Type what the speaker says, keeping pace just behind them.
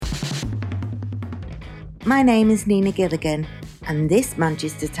My name is Nina Gilligan, and this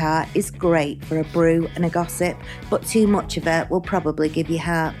Manchester tart is great for a brew and a gossip, but too much of it will probably give you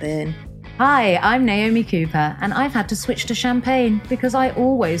heartburn. Hi, I'm Naomi Cooper, and I've had to switch to champagne because I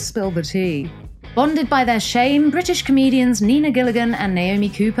always spill the tea. Bonded by their shame, British comedians Nina Gilligan and Naomi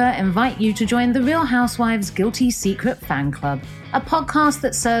Cooper invite you to join the Real Housewives Guilty Secret Fan Club, a podcast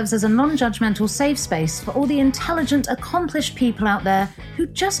that serves as a non-judgmental safe space for all the intelligent, accomplished people out there who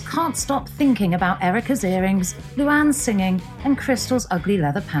just can't stop thinking about Erika's earrings, Luann's singing, and Crystal's ugly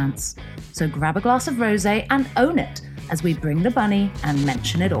leather pants. So grab a glass of rosé and own it as we bring the bunny and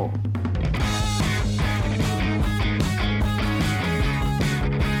mention it all.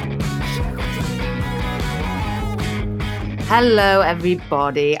 Hello,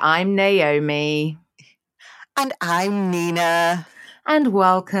 everybody. I'm Naomi. And I'm Nina. And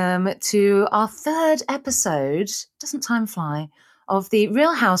welcome to our third episode, doesn't time fly, of the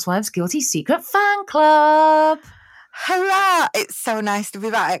Real Housewives Guilty Secret Fan Club. Hurrah! It's so nice to be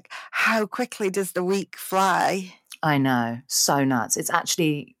back. How quickly does the week fly? I know, so nuts. It's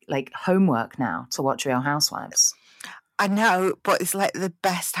actually like homework now to watch Real Housewives. I know, but it's like the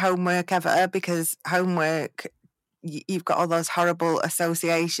best homework ever because homework... You've got all those horrible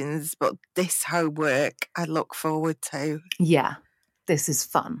associations, but this homework I look forward to. Yeah, this is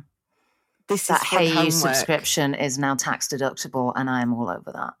fun. That Hey homework. Subscription is now tax deductible, and I am all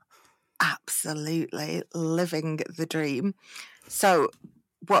over that. Absolutely living the dream. So,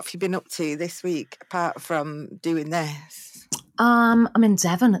 what have you been up to this week apart from doing this? I'm in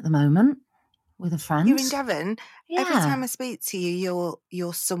Devon at the moment with a friend. You're in Devon? Yeah. Every time I speak to you,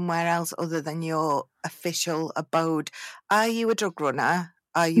 you're somewhere else other than your official abode. Are you a drug runner?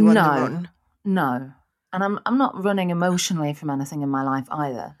 Are you on the run? No. And I'm not running emotionally from anything in my life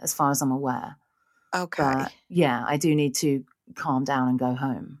either, as far as I'm aware. Okay. But yeah, I do need to calm down and go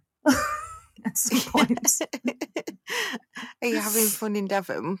home at some point. Are you having fun in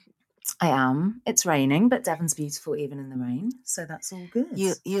Devon? I am. It's raining, but Devon's beautiful even in the rain, so that's all good.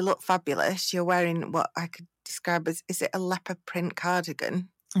 You look fabulous. You're wearing what I could describe as, is it a leopard print cardigan?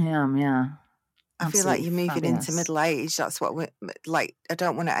 I am, yeah. I feel like you're moving into middle age. That's what we're like. I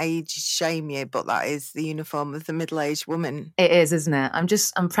don't want to age shame you, but that is the uniform of the middle-aged woman. It is, isn't it? I'm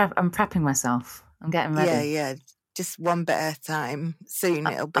prepping myself. I'm getting ready. Yeah. Just one bit at a time. Soon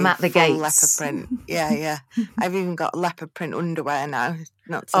it'll be I'm at the full gates. leopard print. Yeah. I've even got leopard print underwear now.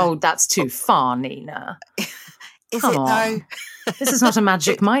 Oh, that's too far, Nina. Is Come it on. though? This is not a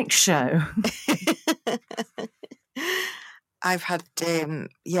Magic Mike show. I've had,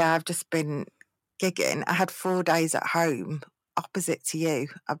 I've just been gigging. I had 4 days at home, opposite to you.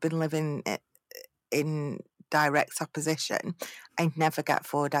 I've been living in direct opposition. I never get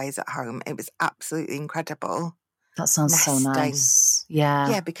 4 days at home. It was absolutely incredible. That sounds so nice. Yeah.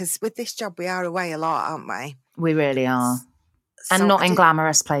 Yeah, because with this job, we are away a lot, aren't we? We really are. And So not in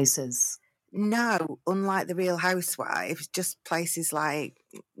glamorous places. No, unlike the Real Housewives, just places like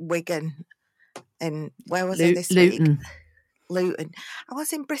Wigan and where was I this week? Luton. I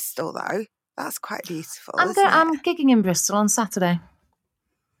was in Bristol though. That's quite beautiful. I'm gigging in Bristol on Saturday.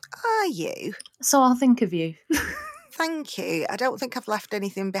 Are you? So I'll think of you. Thank you. I don't think I've left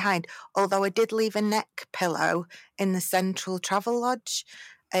anything behind, although I did leave a neck pillow in the Central Travel Lodge,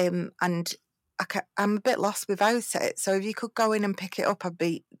 and I'm a bit lost without it. So if you could go in and pick it up, I'd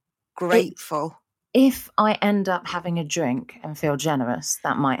be grateful. If I end up having a drink and feel generous,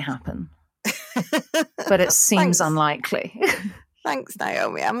 that might happen. But it seems unlikely. Thanks,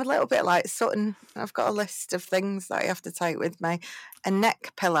 Naomi. I'm a little bit like Sutton. I've got a list of things that I have to take with me. A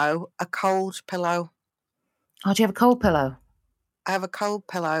neck pillow, a cold pillow. Oh, do you have a cold pillow? I have a cold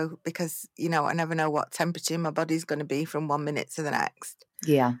pillow because, I never know what temperature my body's going to be from 1 minute to the next.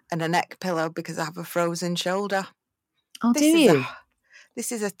 Yeah. And a neck pillow because I have a frozen shoulder. Oh, do you?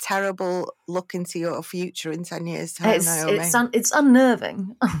 This is a terrible look into your future in 10 years' time, Naomi. It's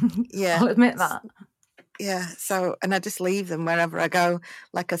unnerving. Yeah. I'll admit that. Yeah, and I just leave them wherever I go,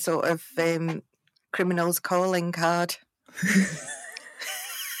 like a sort of criminal's calling card.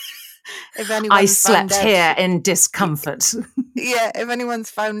 I slept here in discomfort. Yeah, if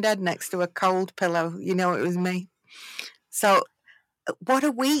anyone's found dead next to a cold pillow, you know it was me. So, what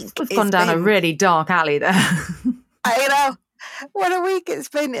a week. We've gone down a really dark alley there. I know. What a week it's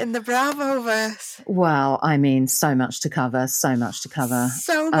been in the Bravoverse. Well, I mean, so much to cover.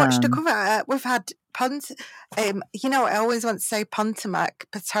 We've had I always want to say Potomac,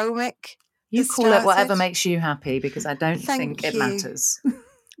 Potomac. You call it whatever makes you happy because I don't think it matters.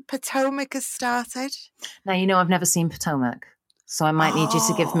 Potomac has started. Now, I've never seen Potomac, so I might need you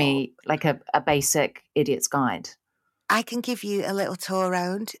to give me like a basic idiot's guide. I can give you a little tour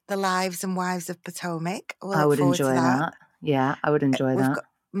around the lives and wives of Potomac. We'll I look would forward enjoy to that. Yeah, I would enjoy We've that. got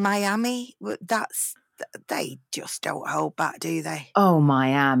Miami. They just don't hold back, do they? Oh,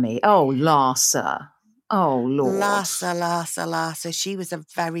 Miami. Oh, Larsa. Oh, Lord. Larsa. She was a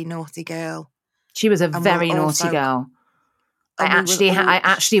very naughty girl. She was a And very naughty girl. I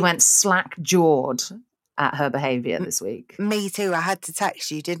actually went slack-jawed at her behaviour this week. Me too. I had to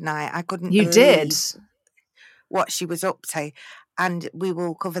text you, didn't I? I couldn't You believe did. what she was up to. And we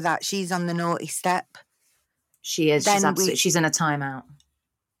will cover that. She's on the naughty step. She is. She's in a timeout.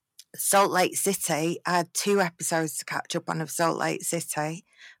 Salt Lake City. I had 2 episodes to catch up on of Salt Lake City.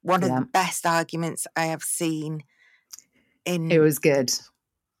 One of the best arguments I have seen It was good.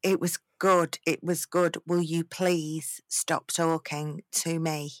 It was good. It was good. Will you please stop talking to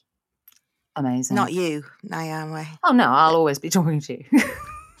me? Amazing. Not you, Naomi. Oh, no, I'll always be talking to you.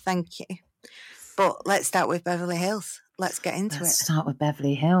 Thank you. But let's start with Beverly Hills. Let's get into it. Let's start with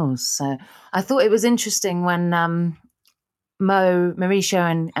Beverly Hills. So I thought it was interesting when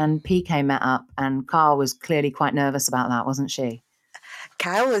Mauricio and PK met up, and Carl was clearly quite nervous about that, wasn't she?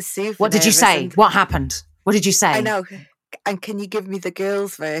 Kyle was super What did you say? What happened? What did you say? I know. And can you give me the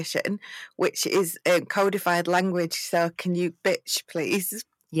girls' version, which is codified language? So can you bitch, please?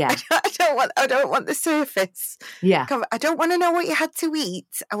 Yeah. I don't want the surface. Yeah. I don't want to know what you had to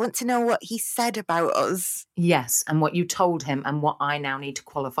eat. I want to know what he said about us. Yes, and what you told him, and what I now need to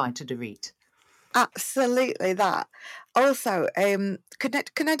qualify to Dorit. Absolutely that. Also, can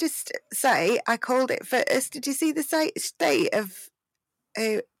I just say I called it first? Did you see the state of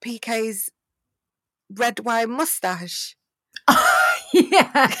PK's red wine mustache?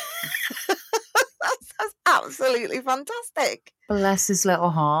 Yeah. That's absolutely fantastic. Bless his little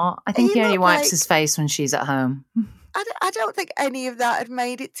heart. I think he only wipes his face when she's at home. I don't think any of that had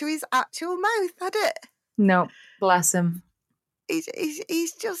made it to his actual mouth, had it? No, bless him.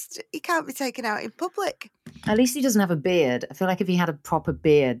 He's just, he can't be taken out in public. At least he doesn't have a beard. I feel like if he had a proper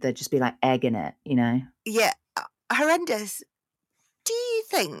beard, there'd just be like egg in it, you know? Yeah, horrendous. Do you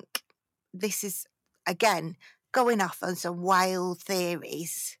think this is, again, going off on some wild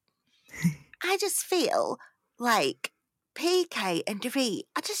theories? I just feel like PK and Dorit,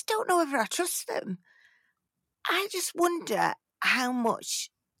 I just don't know whether I trust them. I just wonder how much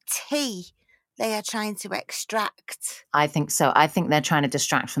tea they are trying to extract. I think so. I think they're trying to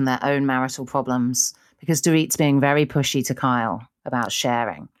distract from their own marital problems, because Dorit's being very pushy to Kyle about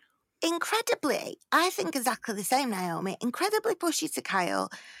sharing. Incredibly, I think exactly the same, Naomi. Incredibly pushy to Kyle.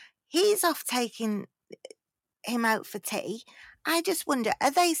 He's off taking him out for tea. I just wonder, are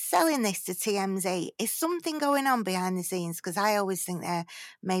they selling this to TMZ? Is something going on behind the scenes? Because I always think they're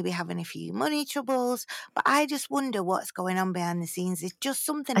maybe having a few money troubles, but I just wonder what's going on behind the scenes. There's just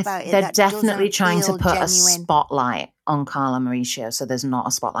something about it that they're definitely trying to put genuine. a spotlight on Carl and Mauricio, so there's not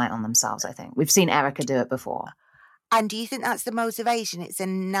a spotlight on themselves, I think. We've seen Erika do it before. And do you think that's the motivation? It's a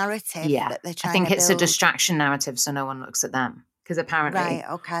narrative that they're trying to build? I think it's a distraction narrative so no one looks at them. Because apparently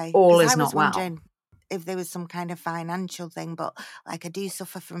all is not well. If there was some kind of financial thing, but like I do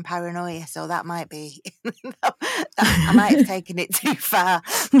suffer from paranoia, so that might be, I might have taken it too far.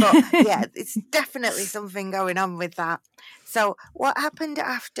 But yeah, it's definitely something going on with that. So what happened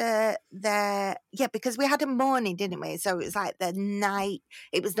after because we had a morning, didn't we? So it was like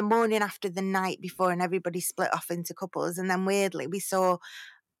it was the morning after the night before, and everybody split off into couples. And then weirdly, we saw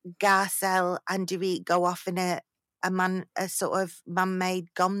Garcelle and Dorit go off in a sort of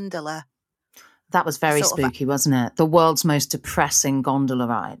man-made gondola. That was very spooky, wasn't it? The world's most depressing gondola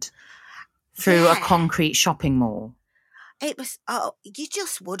ride through a concrete shopping mall. It was, you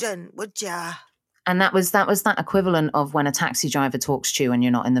just wouldn't, would you? And that was that equivalent of when a taxi driver talks to you and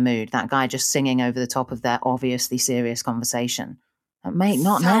you're not in the mood. That guy just singing over the top of their obviously serious conversation. Mate,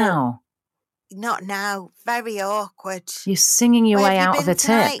 not now. Not now. Very awkward. You're singing your way out of a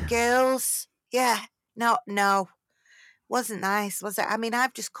tonight, tip. Girls? Yeah. No. Wasn't nice, was it? I mean,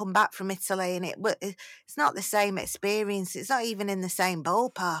 I've just come back from Italy, and it's not the same experience. It's not even in the same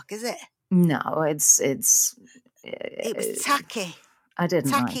ballpark, is it? No, it was tacky. I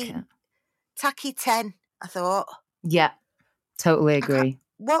didn't like it. Tacky 10, I thought. Yeah, totally agree.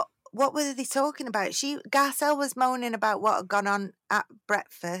 What were they talking about? Garcelle was moaning about what had gone on at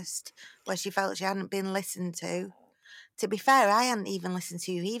breakfast, where she felt she hadn't been listened to. To be fair, I hadn't even listened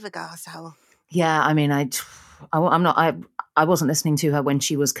to you either, Garcelle. Yeah, I mean, I wasn't listening to her when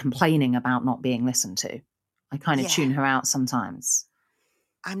she was complaining about not being listened to. I kind of tune her out sometimes.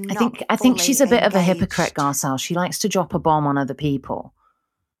 I think she's a bit of a hypocrite, Garcelle. She likes to drop a bomb on other people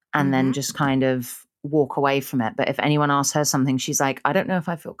and then just kind of walk away from it. But if anyone asks her something, she's like, I don't know if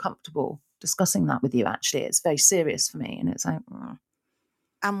I feel comfortable discussing that with you, actually. It's very serious for me. And it's like...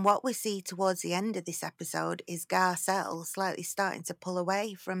 And what we see towards the end of this episode is Garcelle slightly starting to pull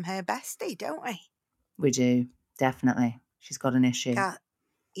away from her bestie, don't we? We do, definitely. She's got an issue.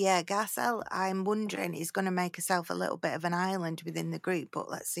 Garcelle, I'm wondering, is going to make herself a little bit of an island within the group, but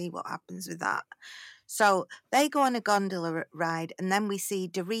let's see what happens with that. So they go on a gondola ride, and then we see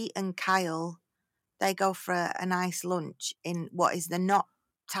Dorit and Kyle. They go for a nice lunch in what is the not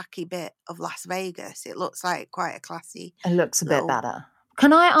tacky bit of Las Vegas. It looks like quite a classy. It looks a bit better.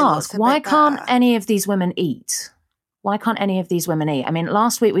 Can I ask, why can't any of these women eat? Why can't any of these women eat? I mean,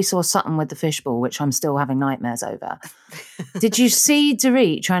 last week we saw Sutton with the fishbowl, which I'm still having nightmares over. Did you see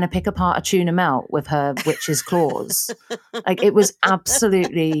Dorit trying to pick apart a tuna melt with her witch's claws? Like, it was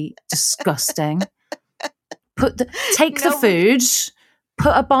absolutely disgusting. Take the food,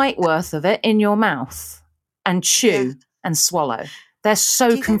 put a bite worth of it in your mouth and chew and swallow. They're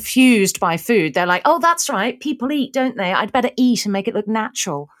so confused by food. They're like, oh, that's right. People eat, don't they? I'd better eat and make it look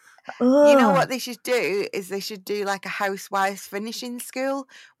natural. Ugh. You know what they should do is they should do like a Housewives finishing school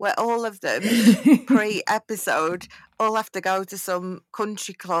where all of them pre-episode all have to go to some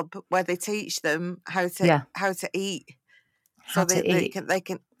country club where they teach them how to eat. They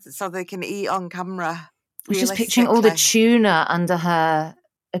can eat on camera. I'm just picturing all the tuna under her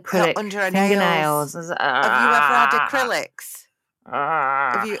acrylic under her fingernails. Have you ever had acrylics?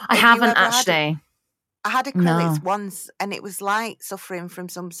 I haven't actually. I had acrylics once, and it was like suffering from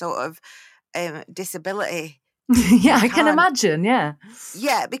some sort of disability. Yeah, I can imagine. Yeah,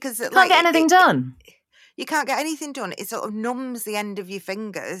 because you can't get anything done. You can't get anything done. It sort of numbs the end of your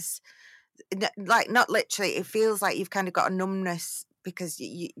fingers, like not literally. It feels like you've kind of got a numbness because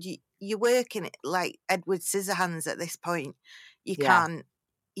you're working like Edward Scissorhands at this point. You can't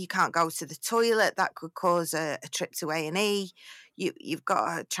go to the toilet. That could cause a trip to A&E. You've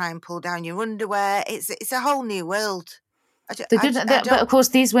got to try and pull down your underwear. It's a whole new world. But of course,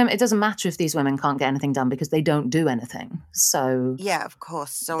 these women, it doesn't matter if these women can't get anything done because they don't do anything. So yeah, of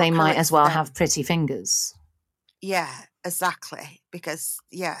course. So they might as well have pretty fingers. Yeah, exactly. Because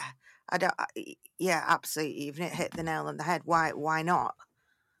absolutely. You've hit the nail on the head. Why not?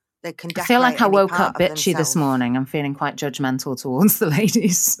 They can. I feel like I woke up bitchy this morning. I'm feeling quite judgmental towards the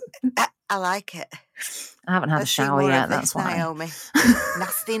ladies. I like it. I haven't had a shower yet. That's why. Naomi,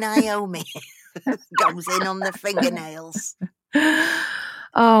 nasty Naomi, goes in on the fingernails.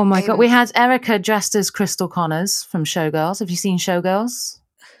 Oh my God! We had Erika dressed as Crystal Connors from Showgirls. Have you seen Showgirls?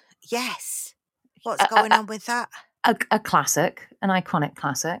 Yes. What's going on with that? A classic, an iconic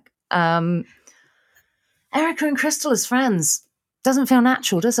classic. Erika and Crystal as friends doesn't feel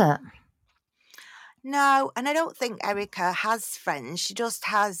natural, does it? No, and I don't think Erika has friends. She just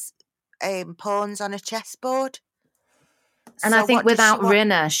has pawns on a chessboard. And I think without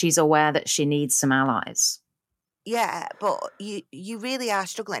Rinna, she's aware that she needs some allies. Yeah, but you really are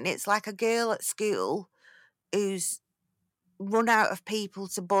struggling. It's like a girl at school who's run out of people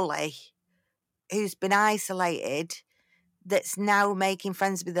to bully, who's been isolated, that's now making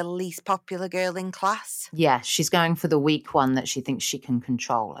friends with the least popular girl in class. Yeah, she's going for the weak one that she thinks she can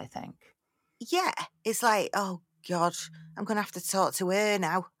control, I think. Yeah, it's like, oh God, I'm going to have to talk to her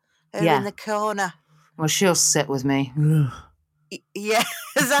now. Her in the corner. Well, she'll sit with me. Yeah,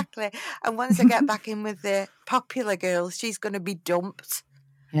 exactly. And once I get back in with the popular girls, she's going to be dumped.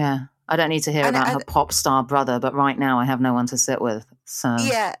 Yeah, I don't need to hear about her pop star brother, but right now I have no one to sit with. So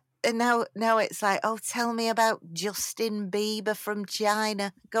yeah, and now it's like, oh, tell me about Justin Bieber from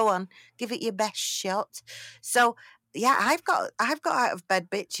China. Go on, give it your best shot. So yeah, I've got out of bed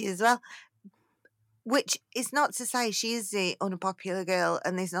bitchy as well. Which is not to say she is the unpopular girl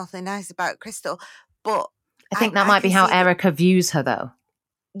and there's nothing nice about Crystal, but I think that might be how Erika views her, though.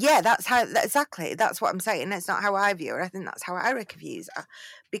 Yeah, exactly. That's what I'm saying. That's not how I view her. I think that's how Erika views her,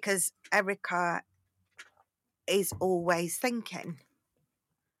 because Erika is always thinking.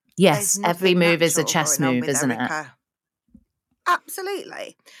 Yes, every move is a chess move, isn't it?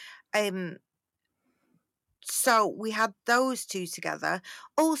 Absolutely. So we had those two together.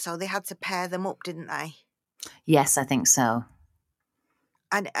 Also, they had to pair them up, didn't they? Yes, I think so.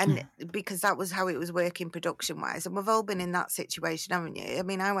 And because that was how it was working production-wise. And we've all been in that situation, haven't you? I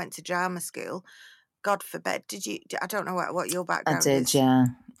mean, I went to drama school. God forbid. Did you? I don't know what your background is. I did, yeah.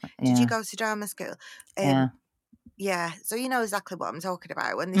 Did you go to drama school? Yeah. Yeah. So you know exactly what I'm talking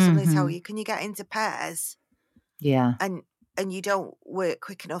about. When they suddenly tell you, can you get into pairs? Yeah. And you don't work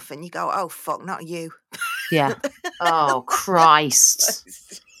quick enough and you go, oh, fuck, not you. Yeah. Oh,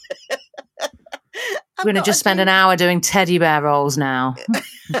 Christ. We're going to just spend an hour doing teddy bear rolls now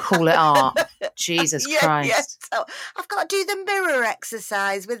and call it art. Jesus Christ. Yeah. So I've got got to do the mirror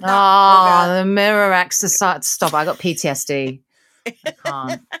exercise with that Oh, the mirror exercise. Stop, I got PTSD. I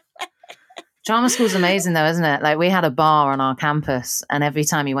can't. Drama school's amazing though, isn't it? Like, we had a bar on our campus, and every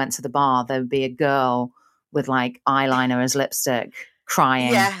time you went to the bar, there would be a girl with like eyeliner as lipstick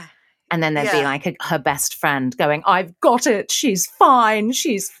crying. Yeah. And then there'd be like her best friend going, I've got it. She's fine.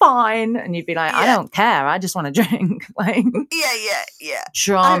 She's fine. And you'd be like, I don't care. I just want to drink. Like, yeah.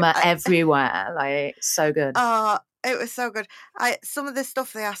 Drama everywhere. Like, so good. Oh, it was so good. Some of the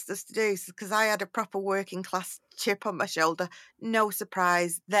stuff they asked us to do, because I had a proper working class chip on my shoulder. No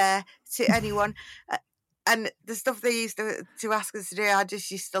surprise there to anyone. And the stuff they used to ask us to do, I just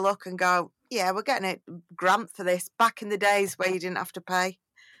used to look and go, yeah, we're getting a grant for this. Back in the days where you didn't have to pay.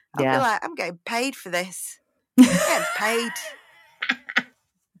 I'd be like, I'm getting paid for this. I'm getting paid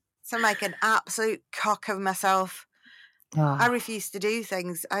to make an absolute cock of myself. Oh. I refused to do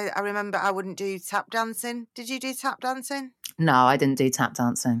things. I remember I wouldn't do tap dancing. Did you do tap dancing? No, I didn't do tap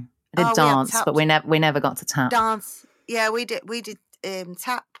dancing. I did dance, but we never got to tap. Dance. Yeah, we did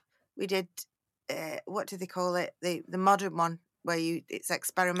tap. We did what do they call it? The modern one where it's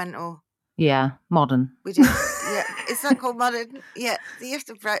experimental. Yeah, modern. We did. Yeah, is that called modern? Yeah, you have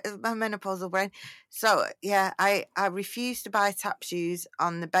to my menopausal brain. So yeah, I refused to buy tap shoes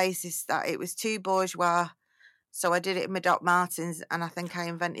on the basis that it was too bourgeois. So I did it in my Doc Martens, and I think I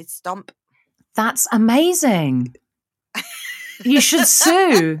invented stomp. That's amazing. You should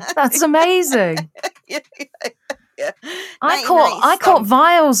sue. That's amazing. Yeah. I caught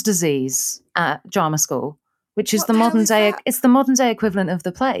Weil's disease at drama school, which is the modern day. It's the modern day equivalent of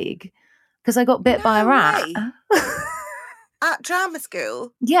the plague, because I got bit by a rat. At drama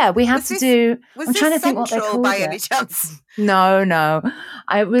school? Yeah, we had to do. I'm trying to think what they called by any chance? No.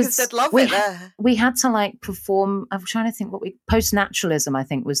 I was. Because they'd love it there. We had to like perform. I'm trying to think what post-naturalism, I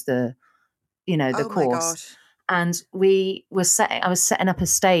think, was the, the course. My God. And I was setting up a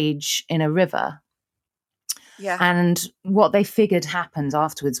stage in a river. Yeah. And what they figured happened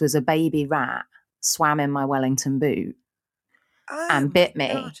afterwards was a baby rat swam in my Wellington boot and bit me.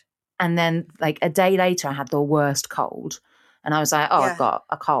 God. And then like a day later, I had the worst cold. And I was like, I've got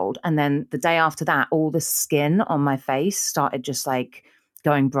a cold. And then the day after that, all the skin on my face started just like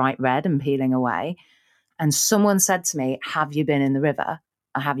going bright red and peeling away. And someone said to me, have you been in the river?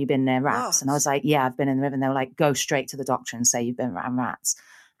 Or have you been near rats? What? And I was like, yeah, I've been in the river. And they were like, go straight to the doctor and say you've been around rats.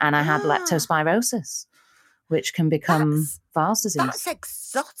 And I had leptospirosis, which can become Weil's disease. That's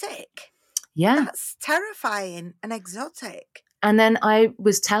exotic. Yeah. That's terrifying and exotic. And then I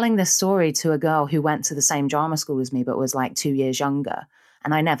was telling this story to a girl who went to the same drama school as me, but was like 2 years younger.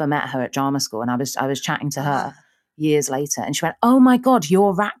 And I never met her at drama school. And I was chatting to her years later. And she went, oh my God,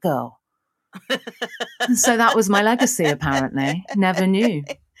 you're Rat Girl. And so that was my legacy, apparently. Never knew.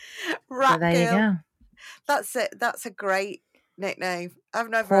 Rat so there Girl. You go. That's it. That's a great nickname. I've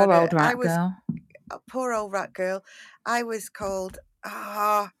never Poor heard old it. Rat Girl. Poor old Rat Girl. I was called,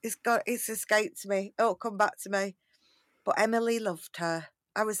 it's escaped me. It'll come back to me. But Emily loved her.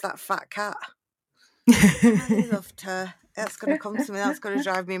 I was that fat cat. Emily loved her. That's going to come to me. That's going to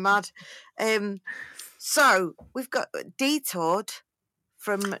drive me mad. So we've got detoured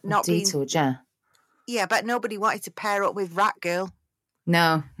from not being... Detoured, yeah. Yeah, but nobody wanted to pair up with Rat Girl.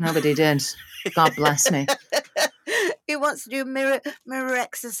 No, nobody did. God bless me. Who wants to do a mirror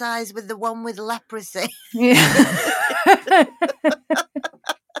exercise with the one with leprosy? Yeah.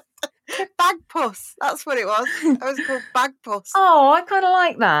 Bag puss. That's what it was. I was called Bag Puss. Oh, I kind of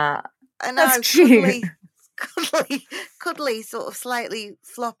like that. I know. That's cute. Cuddly, sort of slightly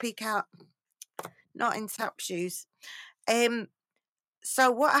floppy cat. Not in tap shoes.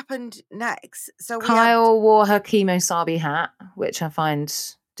 So what happened next? So Kyle wore her Kimosabi hat, which I find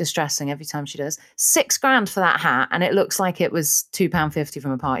distressing every time she does. $6,000 for that hat, and it looks like it was £2.50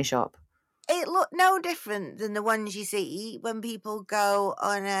 from a party shop. It looked no different than the ones you see when people go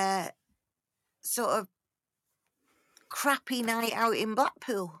on a sort of crappy night out in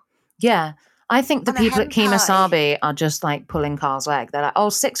Blackpool. Yeah. I think the people at Kimosabi are just like pulling Carl's leg. They're like, oh,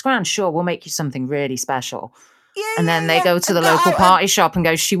 $6,000, sure, we'll make you something really special. Yeah, and then they go to the local party shop and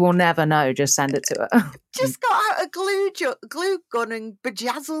go, she will never know, just send it to her. Just got out a glue gun and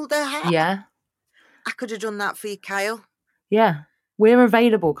bejazzled her hat. Yeah. I could have done that for you, Kyle. Yeah. We're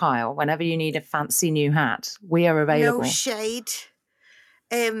available, Kyle, whenever you need a fancy new hat. We are available. No shade.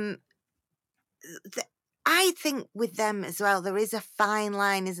 I think with them as well, there is a fine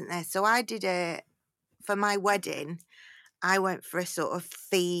line, isn't there? So I did for my wedding, I went for a sort of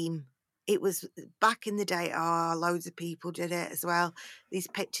theme. It was back in the day, loads of people did it as well. These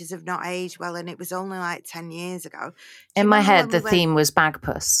pictures have not aged well, and it was only like 10 years ago. In my head, the theme was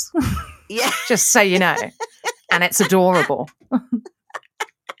Bagpuss. Yeah. Just so you know. and it's adorable.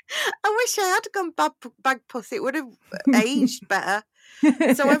 I wish I had gone bag puss. It would have aged better.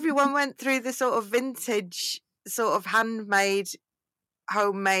 So everyone went through the sort of vintage, sort of handmade,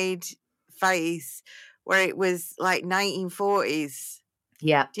 homemade phase where it was like 1940s.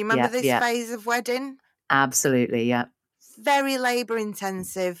 Yeah. Do you remember this phase of wedding? Absolutely, yeah. Very labour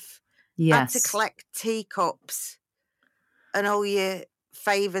intensive. Yes. Had to collect teacups and all your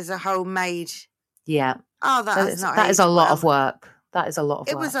favours are homemade. Yeah. Oh, that is a lot of work. That is a lot of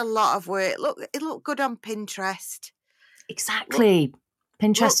work. It was a lot of work. Look, it looked good on Pinterest. Exactly.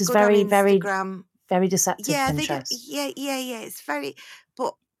 Pinterest is very, very, very deceptive. Yeah, Pinterest. It's very.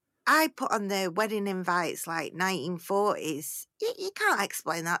 But I put on the wedding invites like 1940s. You can't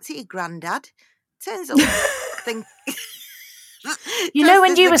explain that to your granddad. Turns up, think. You know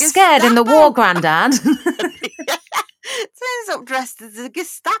when you were scared in the war, Granddad? Turns up dressed as a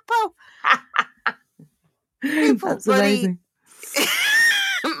Gestapo. That's amazing.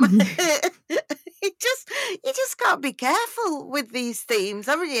 You just can't be careful with these themes,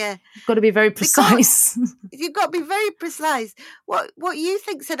 haven't you? You've got to be very precise. You've got to be very precise. What you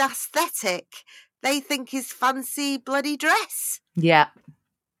think's an aesthetic, they think is fancy bloody dress. Yeah.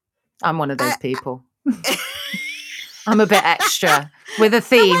 I'm one of those people. I'm a bit extra. With a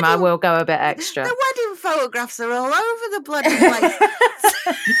theme, I will go a bit extra. The wedding photographs are all over the bloody place.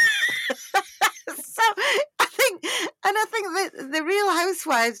 So I think that the Real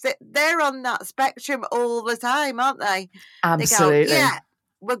Housewives, they're on that spectrum all the time, aren't they? Absolutely. They go, yeah,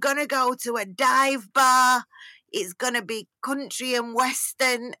 we're going to go to a dive bar. It's going to be country and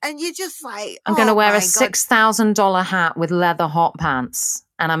western. And you're just like, I'm going to wear a $6,000 hat with leather hot pants.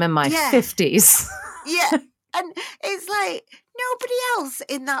 And I'm in my 50s. Yeah. And it's like nobody else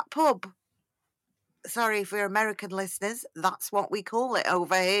in that pub. Sorry for your American listeners. That's what we call it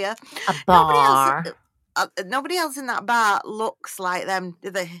over here. A bar. Nobody else in that bar looks like them, do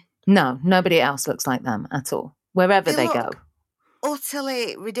they? No, nobody else looks like them at all. Wherever they go.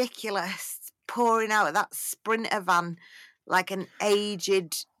 Utterly ridiculous. Pouring out of that Sprinter van like an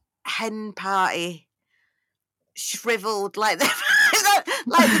aged hen party. Shriveled like they've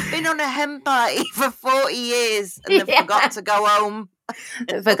been on a hen party for 40 years and they've forgot to go home.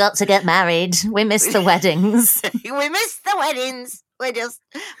 Forgot to get married. We missed the weddings. We missed the weddings. We're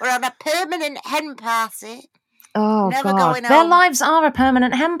on a permanent hen party. Oh, Never God. Going Their home. Lives are a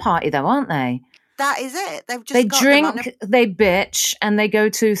permanent hen party, though, aren't they? That is it. They drink, they bitch, and they go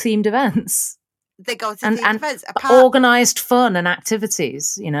to themed events. They go to themed events. Organised fun and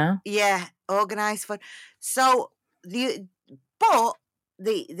activities, you know? Yeah, organised fun. So, the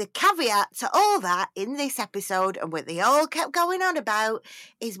caveat to all that in this episode and what they all kept going on about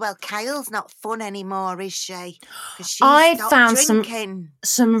is, well, Kyle's not fun anymore, is she? I found drinking.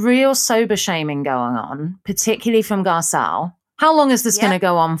 some real sober shaming going on, particularly from Garcelle. How long is this going to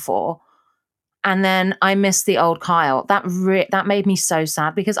go on for? And then I missed the old Kyle. That made me so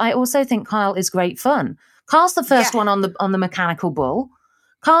sad because I also think Kyle is great fun. Kyle's the first one on the mechanical bull.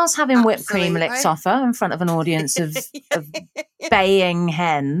 Car's having whipped cream licked off her in front of an audience of baying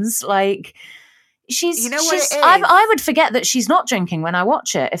hens. Like, she's, you know what it is? I would forget that she's not drinking when I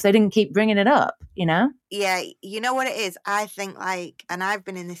watch it if they didn't keep bringing it up, you know? Yeah, you know what it is? I think, like, and I've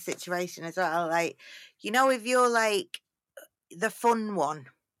been in this situation as well, like, you know, if you're, like, the fun one.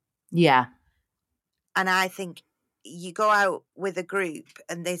 Yeah. And I think you go out with a group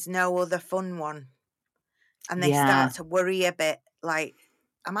and there's no other fun one. And they start to worry a bit, like,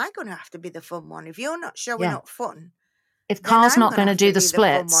 am I going to have to be the fun one? If you're not showing up fun. If Carl's not going to do the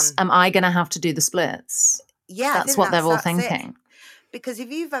splits, am I going to have to do the splits? Yeah. That's what they're all thinking. It. Because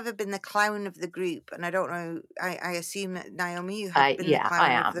if you've ever been the clown of the group, and I don't know, I assume that, Naomi, you have been the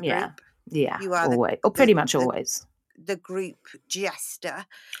clown of the group. Yeah, you are always. Pretty much always. The group jester.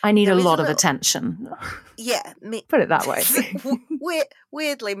 I need a lot of attention. Yeah. Put it that way.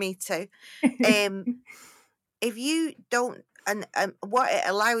 Weirdly, me too. If you don't, and what it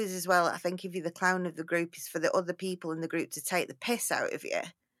allows as well, I think, if you're the clown of the group, is for the other people in the group to take the piss out of you.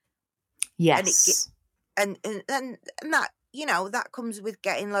 Yes. And that, you know, that comes with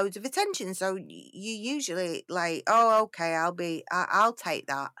getting loads of attention. So you usually like, oh, okay, I'll take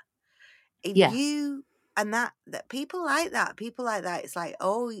that. If you, and that people like that, it's like,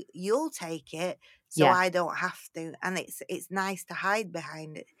 oh, you'll take it, so I don't have to. And it's nice to hide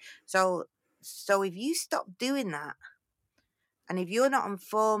behind it. So if you stop doing that, and if you're not on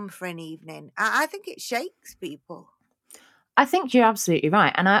form for an evening, I think it shakes people. I think you're absolutely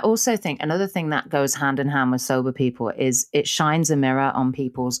right. And I also think another thing that goes hand in hand with sober people is it shines a mirror on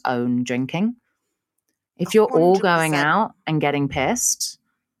people's own drinking. If you're 100%. All going out and getting pissed,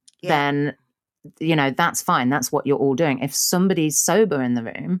 then that's fine. That's what you're all doing. If somebody's sober in the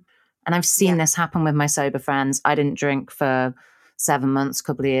room, and I've seen this happen with my sober friends, I didn't drink for 7 months a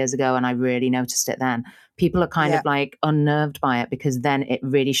couple of years ago, and I really noticed it then. People are kind of like unnerved by it because then it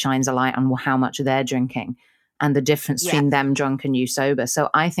really shines a light on how much they're drinking and the difference between them drunk and you sober. So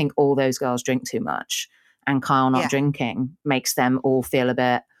I think all those girls drink too much, and Kyle not drinking makes them all feel a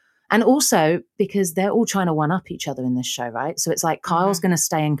bit. And also because they're all trying to one up each other in this show, right? So it's like Kyle's going to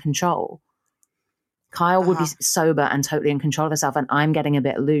stay in control. Kyle would be sober and totally in control of herself, and I'm getting a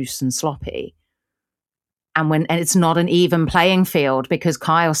bit loose and sloppy. And it's not an even playing field because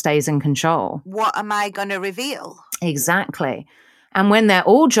Kyle stays in control. What am I going to reveal? Exactly. And when they're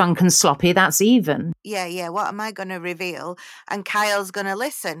all drunk and sloppy, that's even. Yeah. What am I going to reveal? And Kyle's going to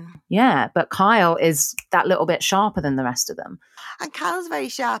listen. Yeah, but Kyle is that little bit sharper than the rest of them. And Kyle's very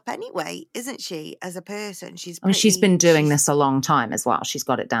sharp anyway, isn't she, as a person? She's been doing this a long time as well. She's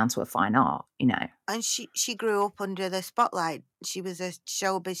got it down to a fine art, And she grew up under the spotlight. She was a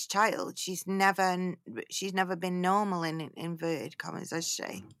showbiz child. She's never been normal in inverted commas, has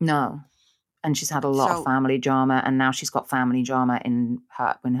she? No. And she's had a lot of family drama, and now she's got family drama in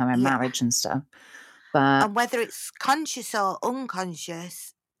her marriage and stuff. And whether it's conscious or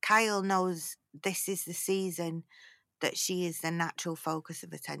unconscious, Kyle knows this is the season that she is the natural focus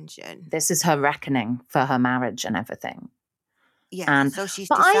of attention. This is her reckoning for her marriage and everything. Yeah, so she's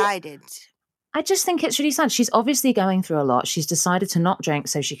decided. I just think it's really sad. She's obviously going through a lot. She's decided to not drink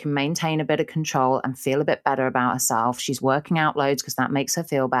so she can maintain a bit of control and feel a bit better about herself. She's working out loads because that makes her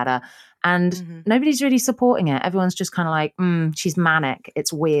feel better. And nobody's really supporting it. Everyone's just kind of like, she's manic.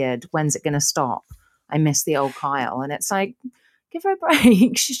 It's weird. When's it going to stop? I miss the old Kyle. And it's like, give her a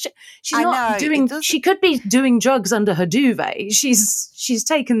break. She's not doing, she could be doing drugs under her duvet. She's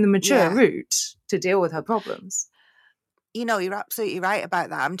taken the mature route to deal with her problems. You're absolutely right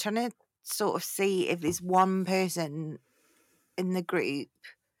about that. I'm trying to sort of see if there's one person in the group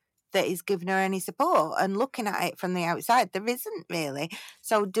that is giving her any support, and looking at it from the outside, there isn't really.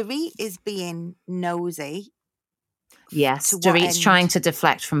 So Dorit is being nosy. Yes, Dorit's trying to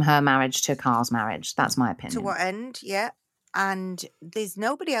deflect from her marriage to Carl's marriage. That's my opinion. To what end? Yeah. And there's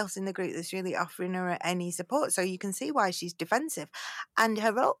nobody else in the group that's really offering her any support. So you can see why she's defensive. And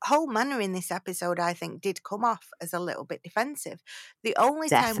her whole manner in this episode, I think, did come off as a little bit defensive. The only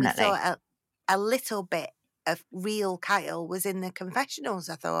time we saw a little bit of real Kyle was in the confessionals,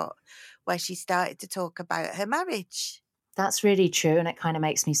 I thought, where she started to talk about her marriage. That's really true, and it kind of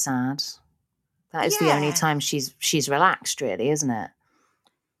makes me sad. That is the only time she's relaxed, really, isn't it?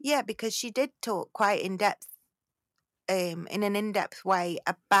 Yeah, because she did talk quite in depth, in an in-depth way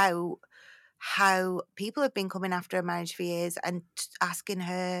about how people have been coming after her marriage for years and asking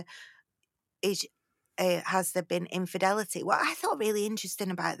her, has there been infidelity? What I thought really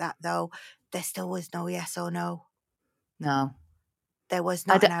interesting about that, though, there still was no yes or no. No. There was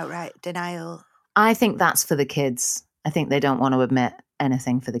not an outright denial. I think that's for the kids. I think they don't want to admit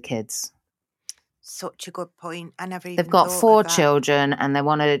anything for the kids. Such a good point. I never even They've got 4 children and they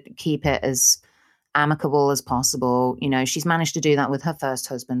want to keep it as amicable as possible. She's managed to do that with her first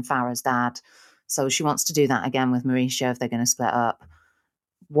husband, Farah's dad. So she wants to do that again with Mauricio if they're going to split up.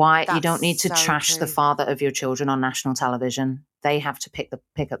 Why? You don't need to trash the father of your children on national television. They have to pick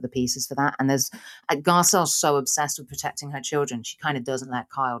up the pieces for that. And Garcelle's so obsessed with protecting her children, she kind of doesn't let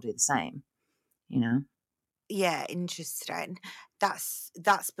Kyle do the same, Yeah, interesting. That's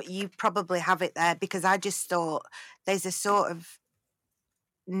but you probably have it there, because I just thought there's a sort of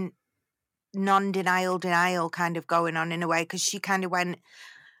denial kind of going on in a way, because she kind of went,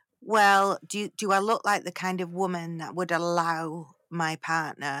 well, do I look like the kind of woman that would allow my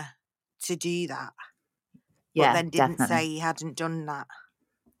partner to do that? Yeah, but then didn't definitely say he hadn't done that.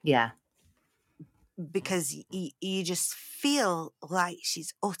 Yeah. Because you just feel like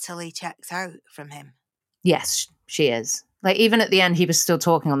she's utterly checked out from him. Yes, she is. Like, even at the end, he was still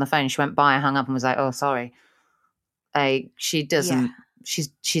talking on the phone. She went by, hung up, and was like, "Oh, sorry." She doesn't. Yeah.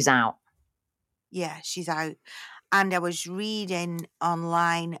 She's out. Yeah, she's out. And I was reading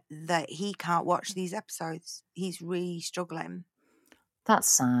online that he can't watch these episodes. He's really struggling. That's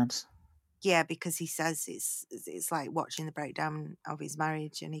sad. Yeah, because he says it's like watching the breakdown of his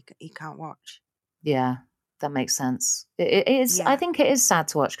marriage, and he can't watch. Yeah, that makes sense. It is. Yeah. I think it is sad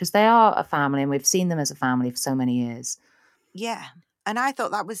to watch because they are a family, and we've seen them as a family for so many years. Yeah, and I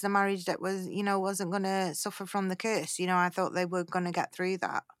thought that was the marriage that was, wasn't going to suffer from the curse. I thought they were going to get through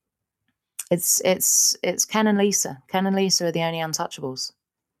that. It's Ken and Lisa. Ken and Lisa are the only untouchables.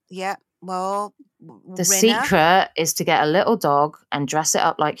 Yeah. Well, the secret is to get a little dog and dress it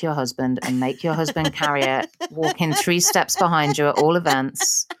up like your husband and make your husband carry it, walking 3 steps behind you at all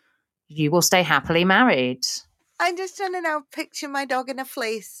events. you will stay happily married. I'm just trying to now picture my dog in a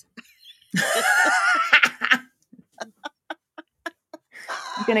fleece.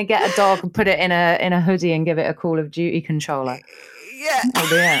 You're going to get a dog and put it in a hoodie and give it a Call of Duty controller. Yeah. That'll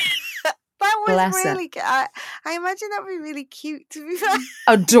be it. That was Bless really cute. I imagine that would be really cute, to be fair.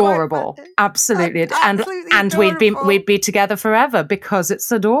 Adorable. Absolutely. Absolutely and adorable. we'd be together forever because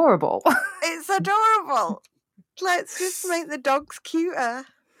it's adorable. It's adorable. Let's just make the dogs cuter.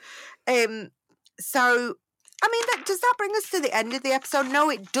 So, I mean, does that bring us to the end of the episode? No,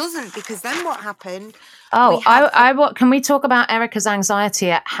 it doesn't, because then what happened? What can we talk about Erika's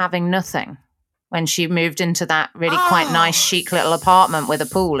anxiety at having nothing when she moved into that really quite nice, chic little apartment with a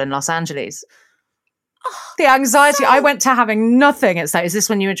pool in Los Angeles? The anxiety. I went to having nothing. It's like, is this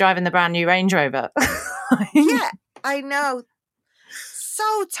when you were driving the brand new Range Rover? Yeah, I know.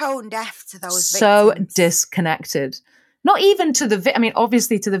 So tone deaf to those so victims. Disconnected. Not even to the,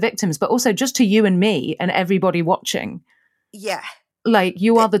 obviously to the victims, but also just to you and me and everybody watching. Yeah. Like,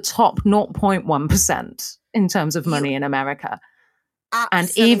 you are the top 0.1% in terms of money in America.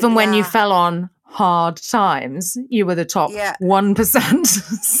 And even when you fell on hard times, you were the top 1%.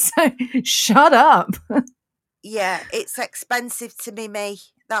 So shut up. Yeah, it's expensive to be me.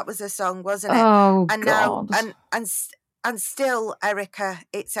 That was a song, wasn't it? Oh, and God. Now, and still, Erika,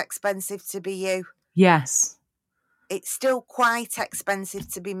 it's expensive to be you. Yes. It's still quite expensive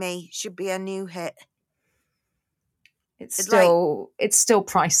to be me. Should be a new hit. It's still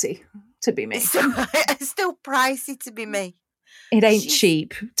pricey to be me. It's still pricey to be me. It ain't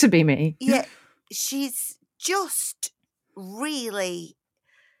cheap to be me. Yeah, she's just really...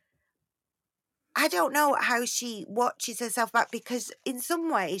 I don't know how she watches herself back, because in some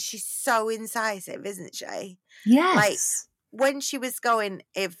ways she's so incisive, isn't she? Yes. Like, when she was going,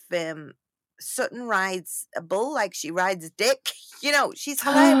 if Sutton rides a bull like she rides Dick, she's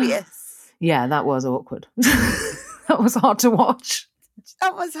hilarious. Yeah, that was awkward. That was hard to watch.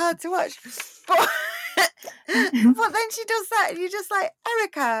 That was hard to watch. But then she does that and you're just like,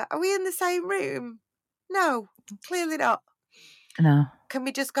 Erika, are we in the same room? No, clearly not. No. Can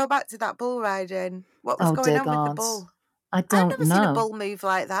we just go back to that bull riding? What was going on with the bull? I don't know. I've never seen a bull move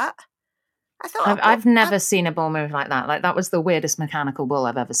like that. I've never seen a bull move like that. Like, that was the weirdest mechanical bull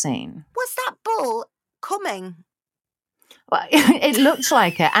I've ever seen. Was that bull coming? Well, it looked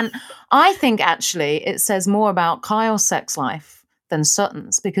like it. And I think actually it says more about Kyle's sex life than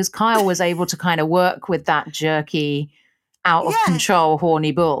Sutton's, because Kyle was able to kind of work with that jerky, out of control,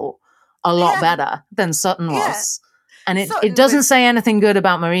 horny bull a lot better than Sutton was. And it doesn't say anything good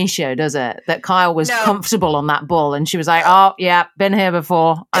about Mauricio, does it? That Kyle was comfortable on that bull and she was like, oh, yeah, been here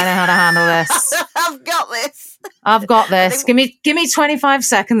before. I know how to handle this. I've got this. Give me 25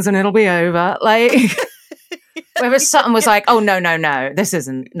 seconds and it'll be over. Like, whereas Sutton was like, oh, no. This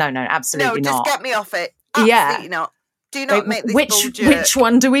isn't. No, absolutely not. No, just get me off it. Absolutely not. Do not make this bull jerk. Which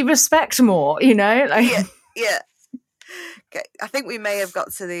one do we respect more, Like, yeah. Okay. I think we may have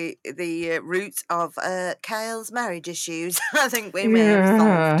got to the root of Kyle's marriage issues. I think we may have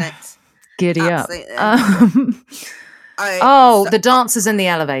solved it. Giddy absolutely. up. The dancers in the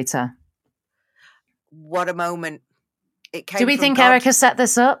elevator. What a moment. It came Do we from think God. Erika set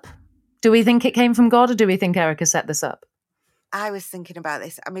this up? Do we think it came from God, or do we think Erika set this up? I was thinking about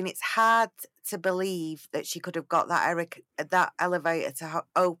this. I mean, it's hard to believe that she could have got that elevator to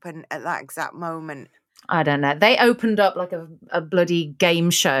open at that exact moment. I don't know. They opened up like a bloody game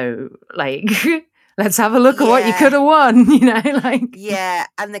show. Like, let's have a look at what you could have won, like. Yeah,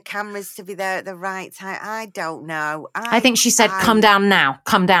 and the cameras to be there at the right time. I don't know. I think she said, come down now,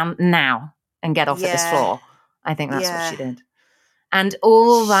 and get off at this floor. I think that's what she did. And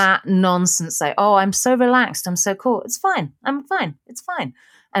all that nonsense, like, oh, I'm so relaxed, I'm so cool. It's fine. I'm fine. It's fine.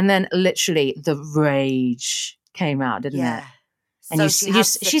 And then literally the rage came out, didn't it? And so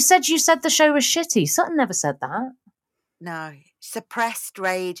she said you said the show was shitty. Sutton never said that. No, suppressed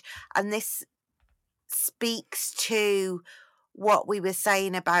rage. And this speaks to what we were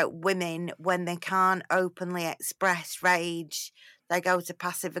saying about women when they can't openly express rage. They go to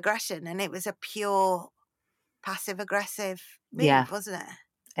passive aggression. And it was a pure passive aggressive move, wasn't it?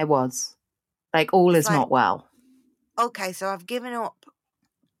 It was. Like, all is not well. Okay, so I've given up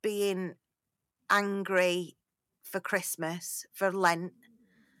being angry for Christmas, for Lent,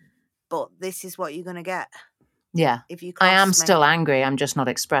 but this is what you're going to get. Yeah. If you I am still angry. I'm just not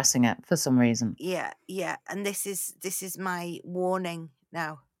expressing it for some reason. Yeah. And this is my warning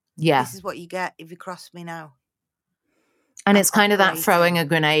now. Yeah. This is what you get if you cross me now. And it's kind of that throwing a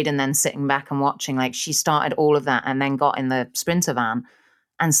grenade and then sitting back and watching. Like, she started all of that and then got in the Sprinter van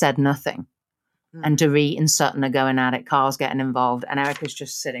and said nothing. and Dorit and Sutton are going at it. Carl's getting involved, and Erika's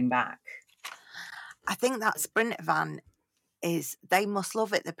just sitting back. I think that Sprinter van they must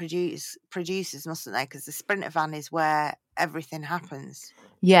love it. The producers, mustn't they? Because the Sprinter van is where everything happens.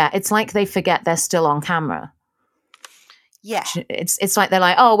 Yeah, it's like they forget they're still on camera. Yeah. It's like they're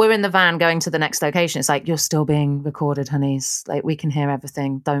like, oh, we're in the van going to the next location. It's like, you're still being recorded, honeys. Like, we can hear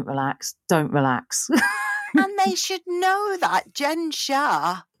everything. Don't relax. Don't relax. And they should know that Jen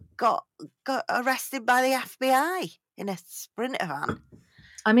Shah got arrested by the FBI in a Sprinter van.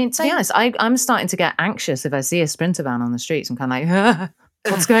 I mean, to be honest, I'm starting to get anxious if I see a Sprinter van on the streets. I'm kind of like,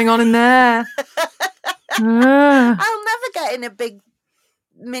 what's going on in there? I'll never get in a big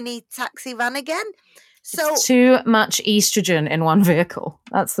mini taxi van again. So it's too much estrogen in one vehicle.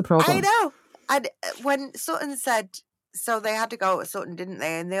 That's the problem. I know. And when Sutton said, so they had to go to Sutton, didn't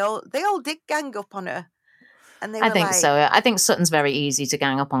they? And they all did gang up on her. And they were I think so. I think Sutton's very easy to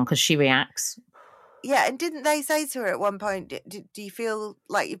gang up on because she reacts. Yeah, and didn't they say to her at one point, do you feel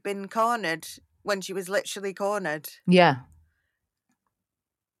like you've been cornered, when she was literally cornered? Yeah.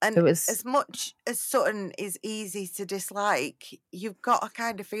 And as much as Sutton is easy to dislike, you've got to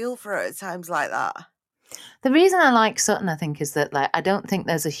kind of feel for her at times like that. The reason I like Sutton, I think, is that I don't think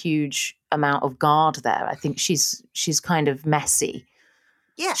there's a huge amount of guard there. I think she's kind of messy.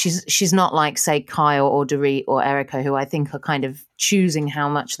 Yeah. She's not like, say, Kyle or Dorit or Erika, who I think are kind of choosing how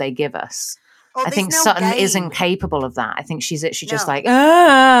much they give us. I think Sutton isn't capable of that. I think she's actually just like,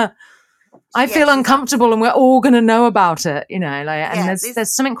 I feel uncomfortable and we're all going to know about it, and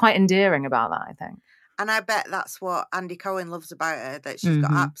there's something quite endearing about that, I think. And I bet that's what Andy Cohen loves about her, that she's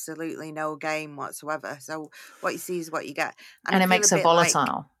got absolutely no game whatsoever. So what you see is what you get. And it makes her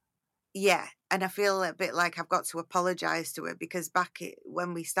volatile. And I feel a bit like I've got to apologise to her, because back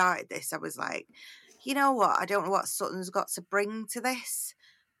when we started this, I was like, you know what? I don't know what Sutton's got to bring to this.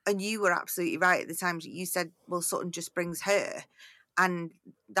 And you were absolutely right at the time. You said, well, Sutton just brings her. And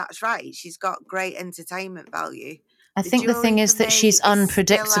that's right. She's got great entertainment value. I think the thing is that she's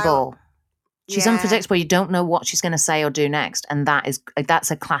unpredictable. She's unpredictable. You don't know what she's going to say or do next. And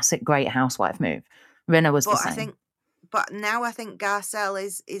that's a classic great housewife move. Rinna was the same. But now I think Garcelle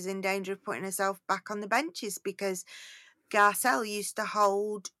is in danger of putting herself back on the benches, because Garcelle used to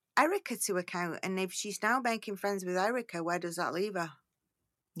hold Erika to account. And if she's now making friends with Erika, where does that leave her?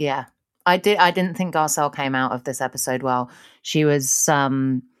 Yeah, I didn't think Garcelle came out of this episode well. She was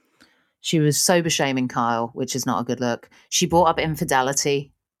sober shaming Kyle, which is not a good look. She brought up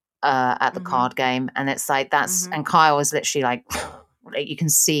infidelity at the card game, and it's like and Kyle was literally like you can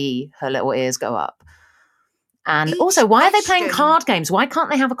see her little ears go up. And also, why are they playing card games? Why can't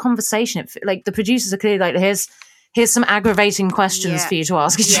they have a conversation? Like, the producers are clearly like, here's some aggravating questions for you to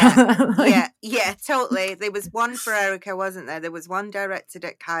ask each other. Yeah, totally. There was one for Erika, wasn't there? There was one directed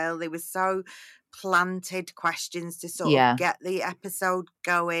at Kyle. They were so planted questions to sort of get the episode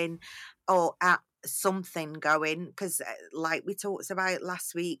going, or at something going, because like we talked about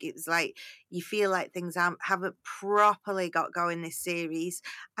last week, it was like you feel like things haven't properly got going this series.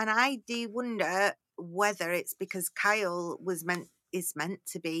 And I do wonder whether it's because Kyle is meant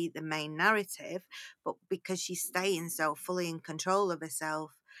to be the main narrative, but because she's staying so fully in control of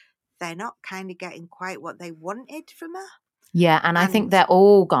herself, they're not kind of getting quite what they wanted from her. Yeah, and I think they're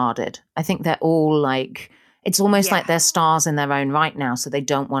all guarded. I think they're all like, it's almost like they're stars in their own right now, so they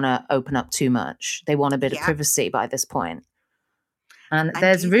don't want to open up too much. They want a bit of privacy by this point. And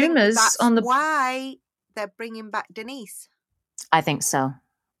there's rumours on the... why they're bringing back Denise? I think so.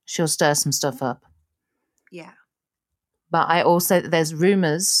 She'll stir some stuff up. Yeah. But there's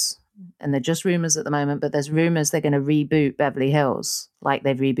rumours, and they're just rumours at the moment, but there's rumours they're going to reboot Beverly Hills like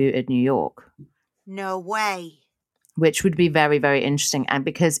they've rebooted New York. No way. Which would be very, very interesting. And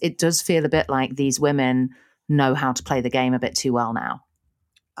because it does feel a bit like these women know how to play the game a bit too well now.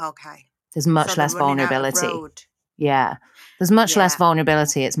 Okay. There's much less vulnerability. Yeah. There's much less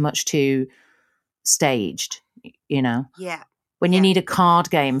vulnerability. It's much too staged, Yeah. When you need a card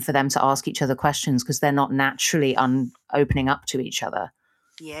game for them to ask each other questions because they're not naturally opening up to each other.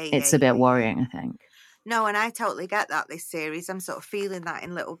 It's a bit worrying, I think. No, and I totally get that this series. I'm sort of feeling that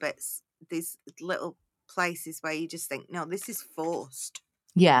in little bits, these little places where you just think, no, this is forced.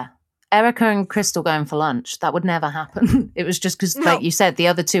 Yeah. Erika and Crystal going for lunch, that would never happen. It was just because, like you said, the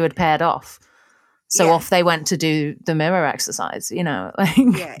other two had paired off. So off they went to do the mirror exercise, Yeah.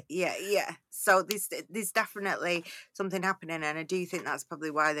 So there's definitely something happening, and I do think that's probably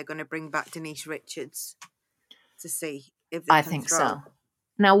why they're going to bring back Denise Richards to see if they I think so.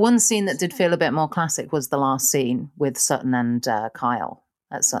 Now, one scene that did feel a bit more classic was the last scene with Sutton and Kyle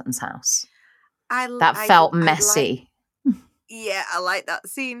at Sutton's house. That felt messy. I like that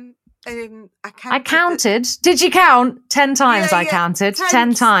scene. I counted. Did you count? 10 times I counted.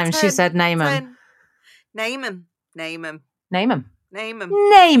 10 times she said, name 'em. 10. Name 'em. Name 'em. Name 'em. Name 'em.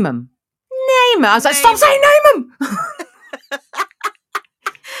 Name 'em. Name 'em. I was like, stop saying name 'em.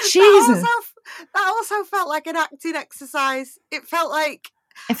 Jesus. That also felt like an acting exercise. It felt like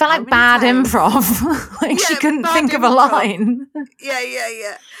bad improv. Like she couldn't think of a line.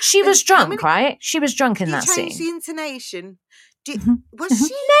 Yeah. She was drunk, right? She was drunk in that scene. You changed the intonation. Was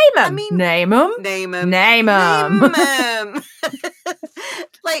she? Name 'em. Name 'em. Name 'em. Name 'em.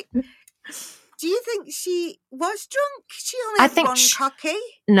 Like, do you think she was drunk? She only had one cocky.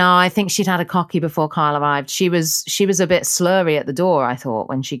 No, I think she'd had a cocky before Kyle arrived. She was a bit slurry at the door, I thought,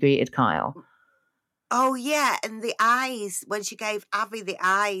 when she greeted Kyle. Oh, yeah, and the eyes, when she gave Avi the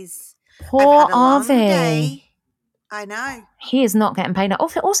eyes. Poor Avi. I know. He is not getting paid now.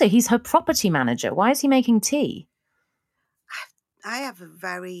 Also, he's her property manager. Why is he making tea? I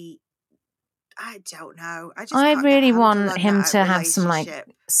don't know. I really want him to have some like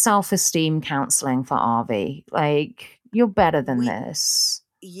self-esteem counselling for Avi. Like, you're better than this.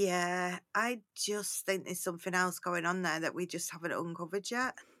 Yeah, I just think there's something else going on there that we just haven't uncovered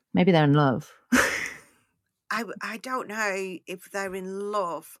yet. Maybe they're in love. I don't know if they're in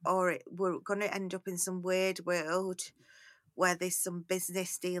love or we're going to end up in some weird world where there's some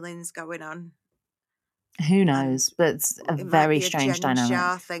business dealings going on. Who knows? But it's a very strange dynamic.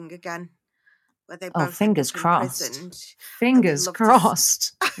 Jar thing again. Where they both fingers crossed. Fingers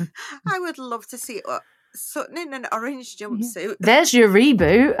crossed. I would love to see Sutton in an orange jumpsuit. There's your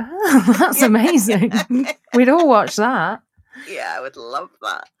reboot. That's amazing. We'd all watch that. Yeah, I would love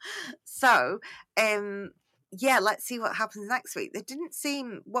that. So, let's see what happens next week. There didn't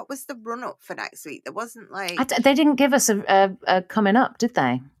seem. What was the run up for next week? There wasn't like. They didn't give us a coming up, did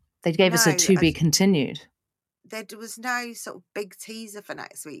they? They gave us a to be continued. There was no sort of big teaser for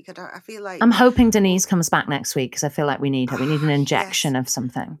next week. I feel like I'm hoping Denise comes back next week because I feel like we need her. We need an injection of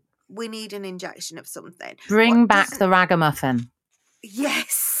something. We need an injection of something. Bring back the ragamuffin.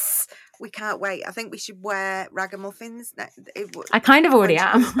 Yes, we can't wait. I think we should wear ragamuffins. I kind of already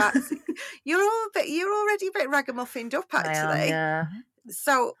am. You're already a bit ragamuffined up, actually. Yeah.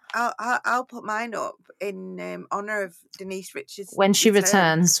 So I'll put mine up in honour of Denise Richards. When she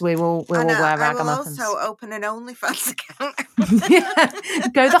returns, we will wear ragamuffins. I will also open an OnlyFans account. Yeah.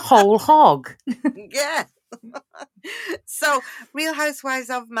 Go the whole hog. Yeah. So, Real Housewives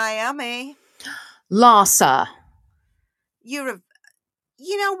of Miami. Larsa. You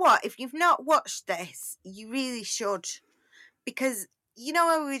know what? If you've not watched this, you really should. Because, you know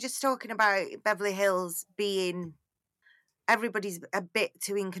when we were just talking about Beverly Hills being... Everybody's a bit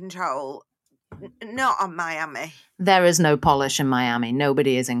too in control. Not on Miami. There is no polish in Miami.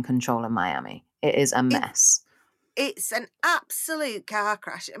 Nobody is in control in Miami. It is a mess. It's an absolute car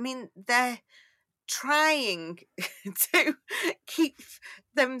crash. I mean, they're trying to keep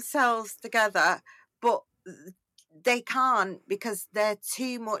themselves together, but they can't because they're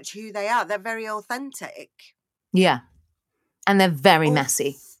too much who they are. They're very authentic. Yeah. And they're very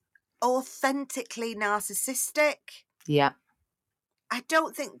messy. Authentically narcissistic. Yeah. I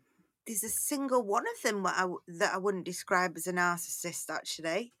don't think there's a single one of them that I wouldn't describe as a narcissist,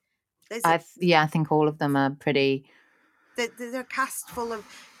 actually. I think all of them are pretty... They're a cast full of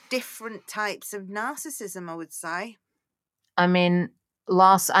different types of narcissism, I would say. I mean,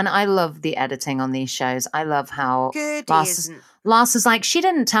 and I love the editing on these shows. I love how Larsa's like, she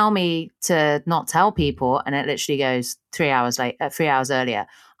didn't tell me to not tell people, and it literally goes 3 hours earlier.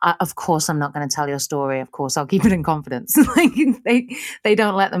 Of course, I'm not going to tell your story. Of course, I'll keep it in confidence. Like they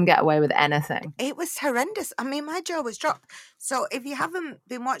don't let them get away with anything. It was horrendous. I mean, my jaw was dropped. So if you haven't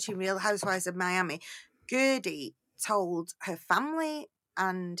been watching Real Housewives of Miami, Gertie told her family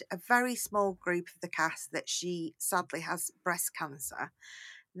and a very small group of the cast that she sadly has breast cancer.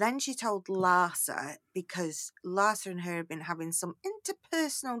 Then she told Larsa, because Larsa and her have been having some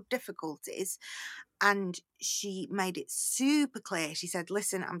interpersonal difficulties, and she made it super clear. She said,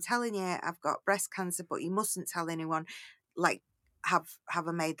 listen, I'm telling you, I've got breast cancer, but you mustn't tell anyone. Like, have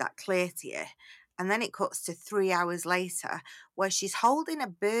I made that clear to you? And then it cuts to 3 hours later where she's holding a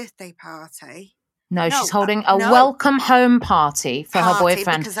birthday party. No, she's holding a welcome home party for her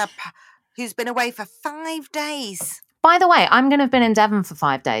boyfriend. Who's been away for 5 days. By the way, I'm going to have been in Devon for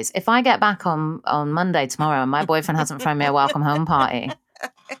 5 days. If I get back on Monday tomorrow and my boyfriend hasn't thrown me a welcome home party,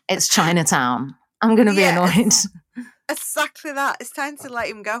 it's Chinatown. I'm going to be annoyed. Exactly that. It's time to let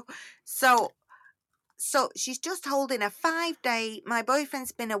him go. So she's just holding a 5-day, my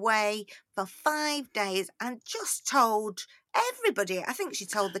boyfriend's been away for 5 days and just told everybody. I think she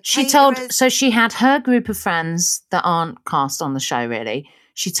told the caterers. So she had her group of friends that aren't cast on the show, really.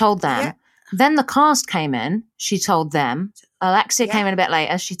 She told them. Yeah. Then the cast came in. She told them. Alexia Yeah. came in a bit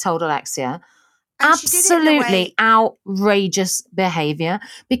later. She told Alexia. And she did it in a Absolutely way. outrageous behavior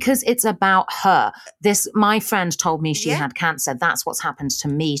because it's about her. My friend told me she Yeah. had cancer. That's what's happened to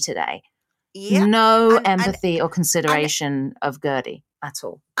me today. Yeah. No And- empathy or consideration of Gertie at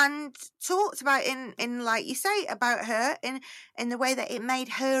all. And talked about in like you say, about her in the way that it made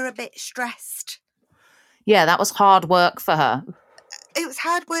her a bit stressed. Yeah, that was hard work for her. It was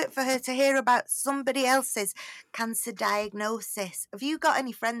hard work for her to hear about somebody else's cancer diagnosis. Have you got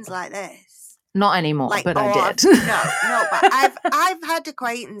any friends like this? Not anymore, Like, but I did. No, but I've had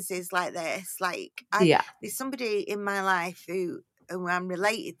acquaintances like this. Like, there's somebody in my life who I'm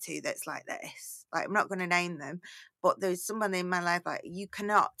related to that's like this. Like, I'm not going to name them, but there's someone in my life like you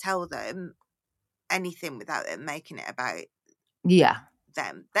cannot tell them anything without them making it about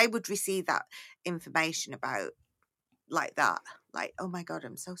them. They would receive that information about like that. Like, oh my God,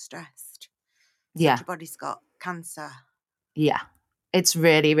 I'm so stressed. Such a body's got cancer. Yeah. It's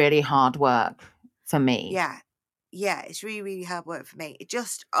really, really hard work for me. Yeah. Yeah, it's really, really hard work for me. It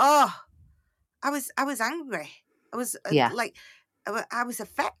just, I was angry. I was like, I was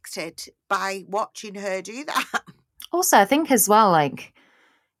affected by watching her do that. Also, I think as well, like,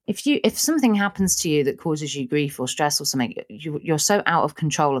 if something happens to you that causes you grief or stress or something, you're so out of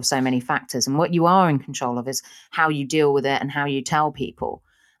control of so many factors. And what you are in control of is how you deal with it and how you tell people.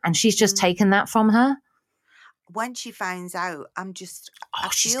 And she's just taken that from her. When she finds out,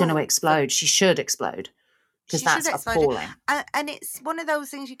 She's going to explode. She should explode. Because that's appalling. And it's one of those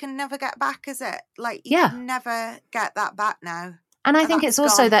things you can never get back, is it? Like, you can never get that back now. And I think it's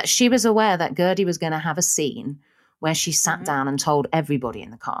also that she was aware that Gertie was going to have a scene where she sat down and told everybody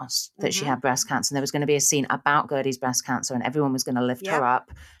in the cast that she had breast cancer. And there was going to be a scene about Gertie's breast cancer and everyone was going to lift her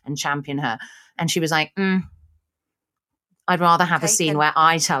up and champion her. And she was like, I'd rather have a scene where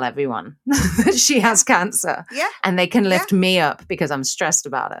I tell everyone that she has cancer. Yeah. And they can lift me up because I'm stressed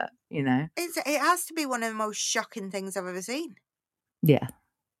about it, you know? It has to be one of the most shocking things I've ever seen. Yeah.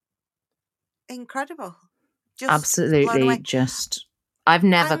 Incredible. Absolutely. I've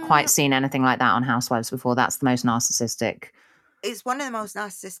never quite seen anything like that on Housewives before. That's the most narcissistic. It's one of the most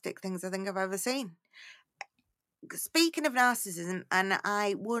narcissistic things I think I've ever seen. Speaking of narcissism, and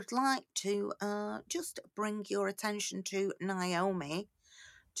I would like to just bring your attention to Naomi,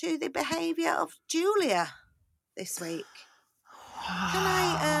 to the behaviour of Julia this week. Can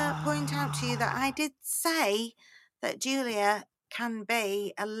I point out to you that I did say that Julia can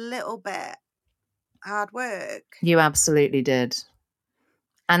be a little bit hard work? You absolutely did.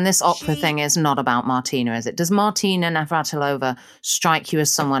 And this opera thing is not about Martina, is it? Does Martina Navratilova strike you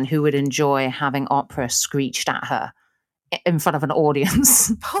as someone who would enjoy having opera screeched at her in front of an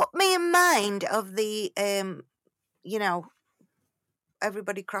audience? Put me in mind of the,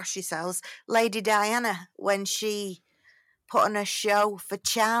 everybody cross yourselves, Lady Diana, when she put on a show for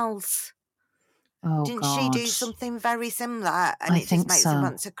Charles. Oh, Didn't God. she do something very similar? And it just makes them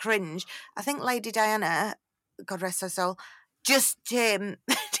want to cringe. I think Lady Diana, God rest her soul, just did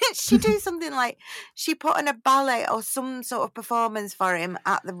she do something like she put on a ballet or some sort of performance for him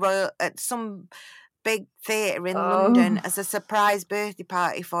at some big theatre in London as a surprise birthday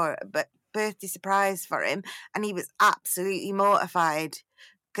party birthday surprise for him, and he was absolutely mortified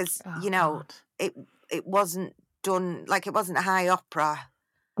because it wasn't done, like, it wasn't a high opera.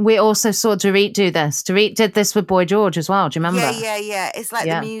 We also saw Dorit do this. Dorit did this with Boy George as well. Do you remember? Yeah. It's like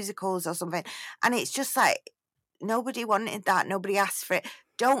the musicals or something, and it's just like nobody wanted that. Nobody asked for it.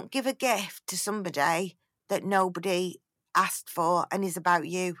 Don't give a gift to somebody that nobody asked for and is about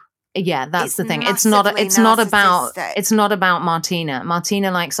you. Yeah, that's the thing. It's not about Martina.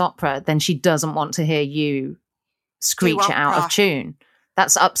 Martina likes opera, then she doesn't want to hear you screech it out of tune.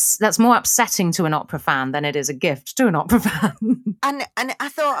 That's more upsetting to an opera fan than it is a gift to an opera fan. And I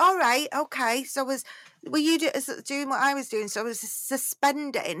thought, all right, okay. So were you doing what I was doing? So I was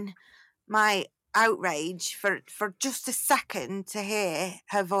suspending my outrage for just a second to hear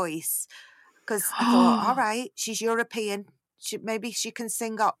her voice, because I thought, all right, she's European. Maybe she can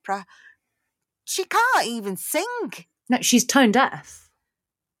sing opera. She can't even sing. No, she's tone deaf.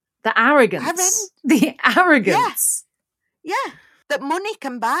 The arrogance. The arrogance. Yeah, that money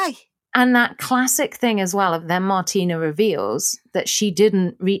can buy. And that classic thing as well of then Martina reveals that she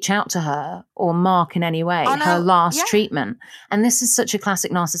didn't reach out to her or mark in any way her last treatment. And this is such a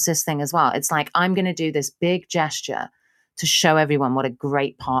classic narcissist thing as well. It's like, I'm going to do this big gesture to show everyone what a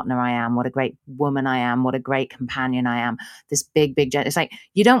great partner I am, what a great woman I am, what a great companion I am. This big gesture. It's like,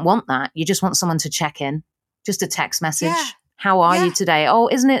 you don't want that. You just want someone to check in, just a text message. Yeah. How are you today? Oh,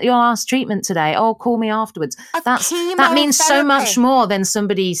 isn't it your last treatment today? Oh, call me afterwards. That means so much more than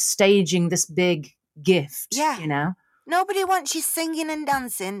somebody staging this big gift, you know? Nobody wants you singing and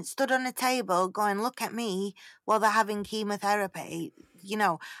dancing, stood on a table going, look at me, while they're having chemotherapy, you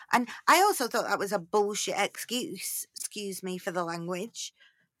know. And I also thought that was a bullshit excuse me for the language,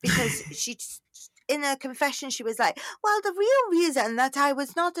 because she, in her confession, she was like, well, the real reason that I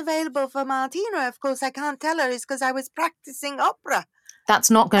was not available for Martina, of course I can't tell her, is because I was practicing opera. That's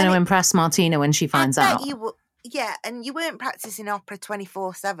not going to impress Martina when she finds out. Yeah, and you weren't practicing opera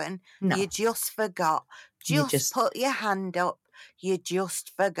 24/7. No. You just forgot. Just put your hand up. You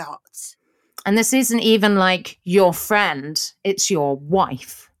just forgot. And this isn't even like your friend. It's your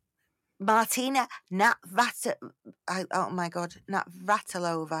wife. Martina oh my God,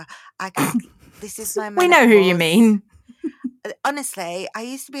 Navratilova. This is my menopause. We know who you mean. Honestly, I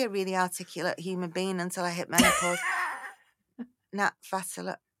used to be a really articulate human being until I hit menopause.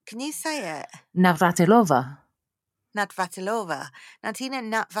 Navratilova. Can you say it? Navratilova. Navratilova. Martina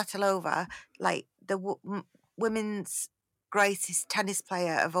Navratilova, like the women's greatest tennis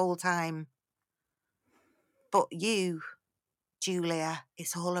player of all time. But you, Julia,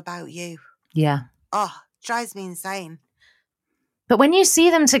 it's all about you. Yeah. Oh, drives me insane. But when you see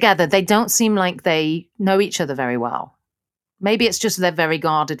them together, they don't seem like they know each other very well. Maybe it's just they're very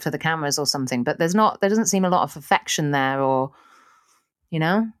guarded for the cameras or something, but there doesn't seem a lot of affection there, or, you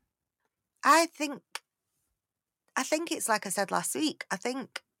know? I think it's like I said last week. I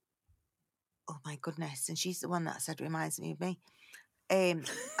think, oh my goodness, and she's the one that said reminds me of me.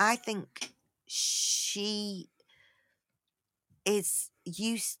 I think she is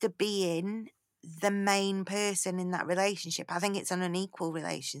used to being the main person in that relationship. I think it's an unequal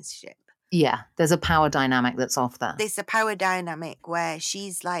relationship. Yeah, there's a power dynamic that's off there. There's a power dynamic where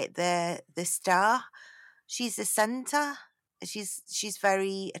she's like the star. She's the center. She's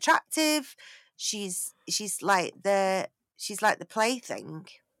very attractive. She's like the plaything.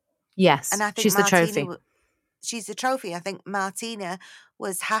 Yes, and I think she's the trophy. She's the trophy. I think Martina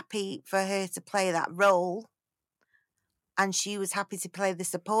was happy for her to play that role, and she was happy to play the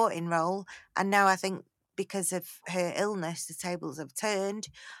supporting role. And now I think because of her illness, the tables have turned,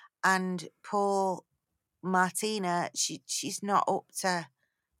 and poor Martina, she's not up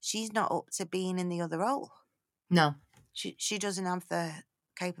to being in the other role. No, she doesn't have the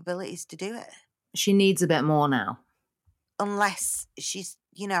capabilities to do it. She needs a bit more now, unless she's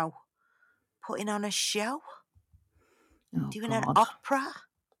putting on a show, doing an opera.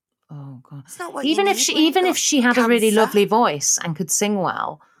 Oh God! It's not what even if she had a really lovely voice and could sing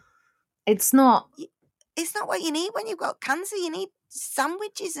well, it's not. It's not what you need when you've got cancer. You need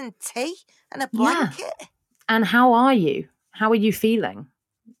sandwiches and tea and a blanket. Yeah. And how are you? How are you feeling?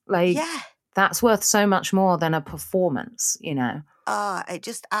 Like, that's worth so much more than a performance, you know. It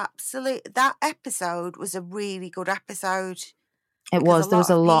just that episode was a really good episode. It was. There was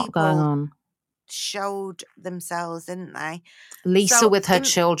a lot going on. Showed themselves, didn't they? Lisa with her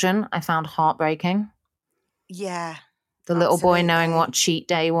children, I found heartbreaking. Yeah. The little boy knowing what cheat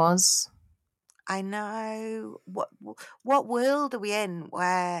day was. I know. What world are we in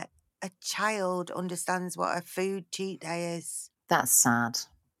where a child understands what a food cheat day is? That's sad.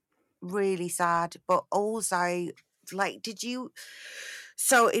 Really sad. But also, like, if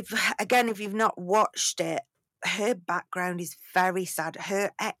you've not watched it, her background is very sad.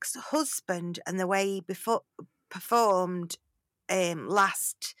 Her ex-husband and the way he performed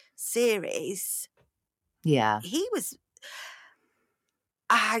last series. Yeah. He was...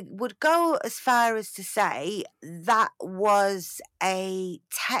 I would go as far as to say that was a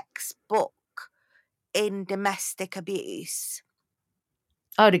textbook in domestic abuse.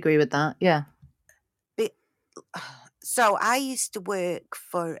 I'd agree with that, yeah. So I used to work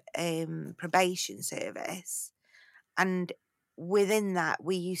for probation service, and within that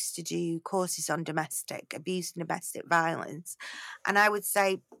we used to do courses on domestic abuse and domestic violence. And I would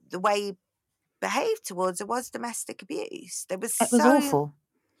say the way he behaved towards her was domestic abuse. It was awful.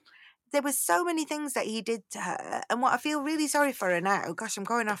 There was so many things that he did to her. And what I feel really sorry for her now, gosh, I'm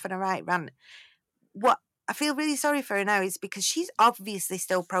going off on a right rant. What I feel really sorry for her now is because she's obviously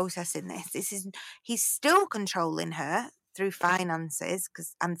still processing this. He's still controlling her through finances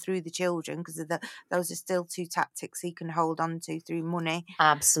and through the children, because those are still two tactics he can hold on to through money.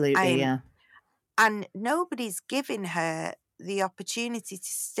 Absolutely, yeah. And nobody's giving her the opportunity to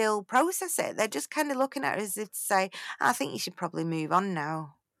still process it. They're just kind of looking at her as if to say, I think you should probably move on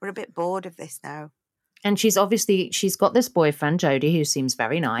now. We're a bit bored of this now. And she's got this boyfriend, Jody, who seems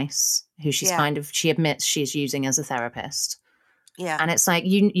very nice, who she admits she's using as a therapist. Yeah. And it's like,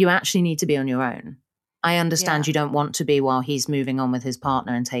 you actually need to be on your own. I understand you don't want to be while he's moving on with his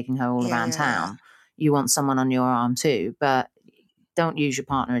partner and taking her all around town. You want someone on your arm too, but don't use your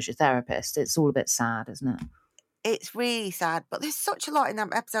partner as your therapist. It's all a bit sad, isn't it? It's really sad, but there's such a lot in that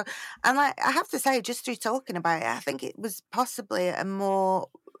episode. And I have to say, just through talking about it, I think it was possibly a more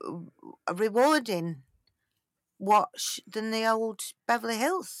rewarding watch than the old Beverly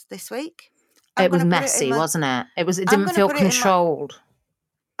Hills this week. It was messy, wasn't it? It didn't feel controlled.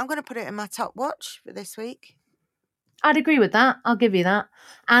 I'm going to put it in my top watch for this week. I'd agree with that. I'll give you that.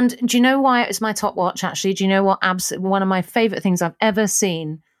 And do you know why it was my top watch, actually? Do you know what? One of my favourite things I've ever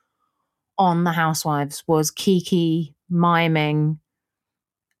seen on The Housewives was Kiki miming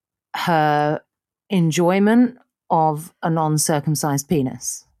her enjoyment of a non-circumcised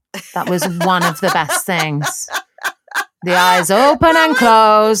penis. That was one of the best things. The eyes open and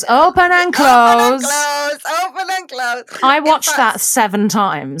close, open and close. Open and close. I watched that 7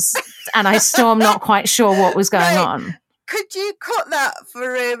 times and I still am not quite sure what was going on. Could you cut that for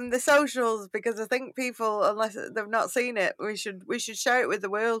the socials? Because I think people, unless they've not seen it, we should share it with the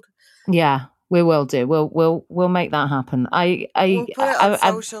world. Yeah, we will do. We'll make that happen. We'll put it on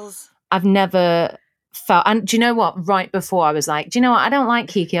socials. I've never felt, and do you know what? Right before I was like, do you know what? I don't like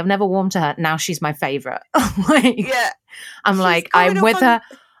Kiki. I've never warmed to her. Now she's my favorite. I'm like, I'm with her.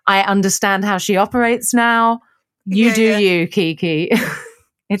 I understand how she operates now. You do you, Kiki.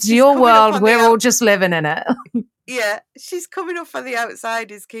 It's your world. We're all just living in it. Yeah, she's coming up on the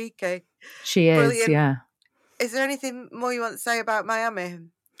outside as Kiki. She is, brilliant. Yeah. Is there anything more you want to say about Miami?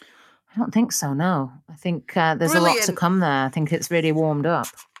 I don't think so, no. I think there's a lot to come there. I think it's really warmed up.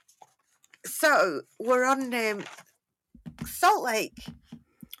 So, we're on Salt Lake.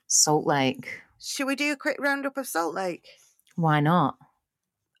 Salt Lake. Should we do a quick roundup of Salt Lake? Why not?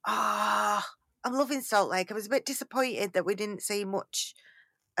 I'm loving Salt Lake. I was a bit disappointed that we didn't see much.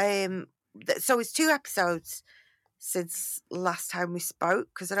 So it's 2 episodes since last time we spoke,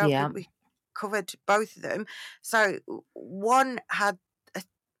 because I don't think we covered both of them. So one had a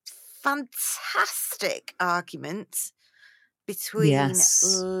fantastic argument between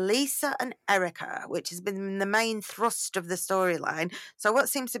Lisa and Erika, which has been the main thrust of the storyline. So what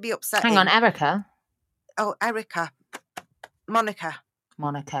seems to be upsetting... Hang on, Erika? Oh, Erika. Monica,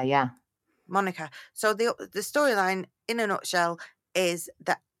 yeah. Monica. So the storyline, in a nutshell, is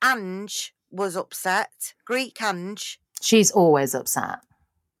that Ange was upset. Greek Ange. She's always upset.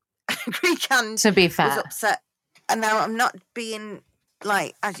 Greek Ange, to be fair, was upset. And now I'm not being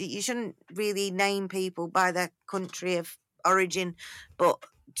like, you shouldn't really name people by their country of origin, but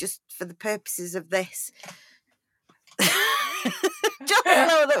just for the purposes of this, just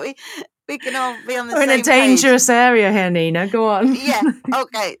so that we can all be on the same page. We're in a dangerous area here, Nina. Go on. Yeah,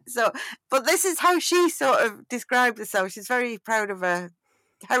 okay. So, but this is how she sort of described herself. She's very proud of her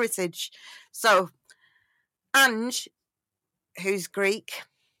heritage. So, Ange, who's Greek,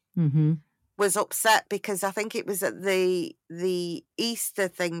 was upset because I think it was at the Easter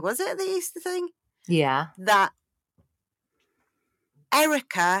thing. Was it the Easter thing? Yeah. That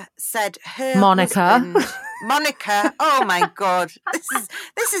Erika said her Monica. Monica. Oh my God,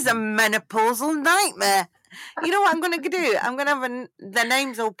 this is a menopausal nightmare. You know what I'm going to do? I'm going to have their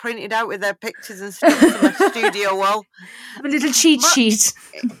names all printed out with their pictures and stuff on my studio wall. A little cheat sheet.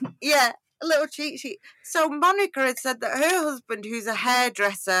 Yeah, a little cheat sheet. So Monica had said that her husband, who's a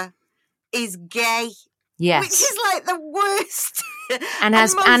hairdresser, is gay. Yes, which is like the worst.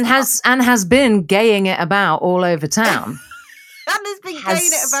 And has been gaying it about all over town. And has been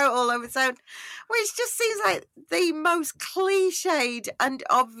gaying it about all over town, which just seems like the most cliched and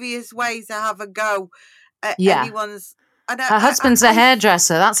obvious way to have a go at anyone's. Her husband's a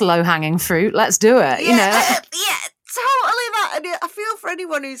hairdresser. That's low-hanging fruit. Let's do it. Yeah, you know. Yeah, totally that. And I feel for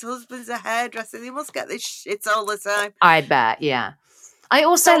anyone whose husband's a hairdresser. They must get this shit all the time. I bet, yeah. I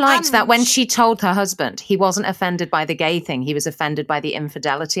also liked that when she told her husband, he wasn't offended by the gay thing. He was offended by the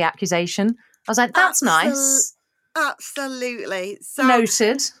infidelity accusation. I was like, that's nice. Absolutely. So,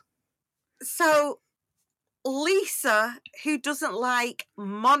 noted. So Lisa, who doesn't like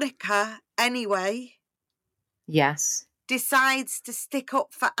Monica anyway, decides to stick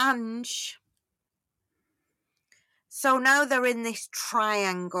up for Ange. So now they're in this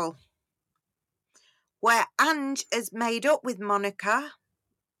triangle where Ange has made up with Monica.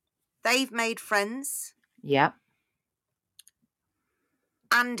 They've made friends. Yep.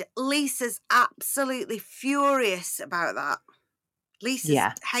 And Lisa's absolutely furious about that.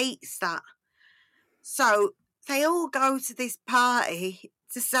 Lisa hates that. So they all go to this party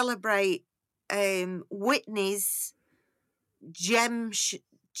to celebrate Whitney's gem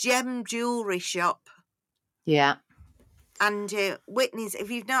jewelry shop. Yeah. And Whitney's,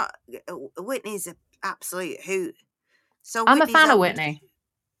 if you've not, Whitney's absolute hoot. So I'm a Whitney's fan of opened, Whitney.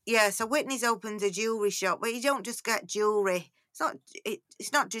 yeah, so Whitney's opened a jewellery shop, but you don't just get jewellery.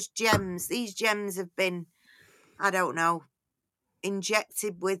 It's not just gems. These gems have been, I don't know,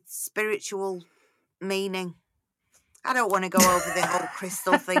 injected with spiritual meaning. I don't want to go over the whole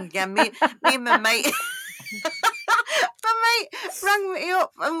crystal thing again. Me and my mate, my mate rang me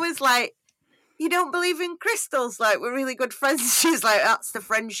up and was like, "You don't believe in crystals? Like, we're really good friends." She's like, "That's the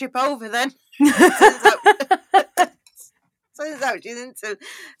friendship over then." Turns out she's into.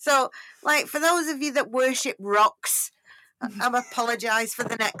 So, like, for those of you that worship rocks, I'm apologise for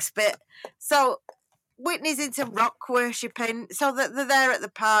the next bit. So, Whitney's into rock worshipping, so that they're there at the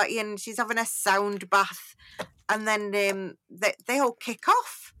party and she's having a sound bath, and then they all kick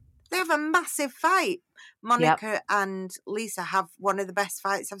off. They have a massive fight. Monica and Lisa have one of the best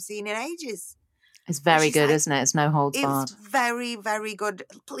fights I've seen in ages. It's very good, like, isn't it? It's no holds barred. It's very, very good.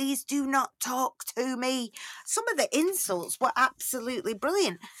 Please do not talk to me. Some of the insults were absolutely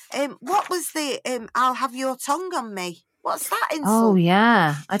brilliant. What was the I'll have your tongue on me? What's that insult? Oh,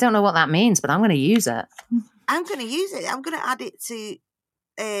 yeah. I don't know what that means, but I'm going to use it. I'm going to use it. I'm going to add it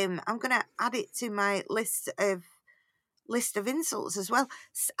to my list of insults as well.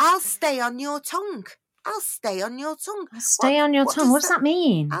 I'll stay on your tongue. I'll stay on your tongue. I'll stay on your tongue. What does that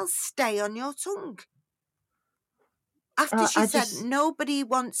mean? I'll stay on your tongue. After she said, nobody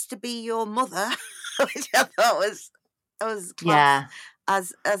wants to be your mother, which I thought was class. Yeah.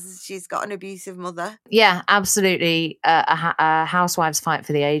 As she's got an abusive mother. Yeah, absolutely. A housewives fight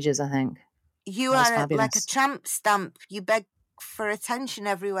for the ages, I think. You are like a tramp stamp. You beg for attention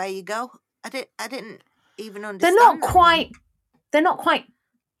everywhere you go. I didn't even understand. They're not quite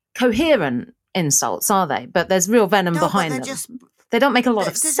coherent insults, are they? But there's real venom behind them. They don't make a lot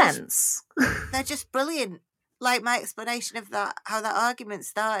of sense. They're just brilliant. Like my explanation of how that argument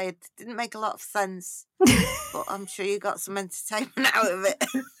started, didn't make a lot of sense. But I'm sure you got some entertainment out of it.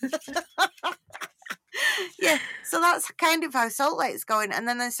 Yeah, so that's kind of how Salt Lake's going. And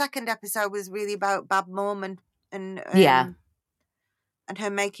then the second episode was really about Bab Mom and her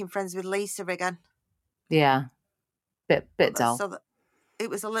making friends with Lisa again. Yeah, bit dull. So it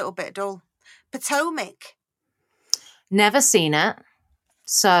was a little bit dull. Potomac. Never seen it.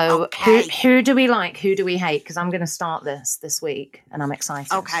 So who do we like? Who do we hate? Because I'm going to start this week, and I'm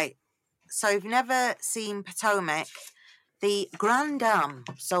excited. Okay, so if you've never seen Potomac, the Grand Dame,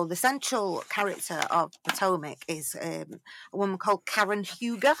 so the central character of Potomac is a woman called Karen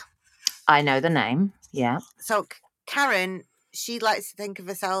Huger. I know the name, yeah. So Karen, she likes to think of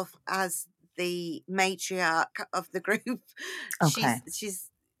herself as the matriarch of the group. Okay.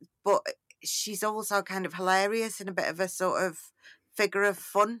 But she's also kind of hilarious and a bit of a sort of figure of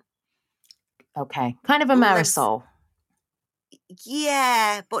fun. Okay. Kind of a Marisol.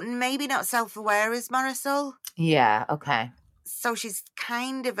 Yeah, but maybe not self-aware as Marisol. Yeah, okay. So she's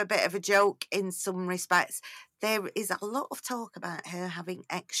kind of a bit of a joke in some respects. There is a lot of talk about her having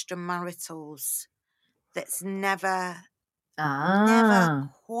extramaritals that's never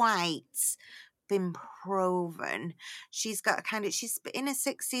quite been proven. She's in her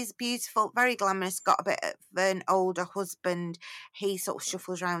 60s, beautiful, very glamorous, got a bit of an older husband. He sort of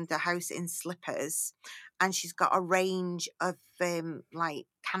shuffles around the house in slippers, and she's got a range of like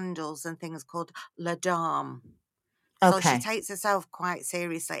candles and things called La Dame. So she takes herself quite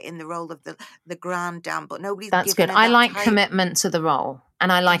seriously in the role of the Grand Dame, but nobody's That's good. I like commitment to the role, and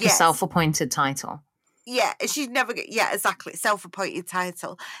I like a self-appointed title. Yeah, she's never. Yeah, exactly. Self-appointed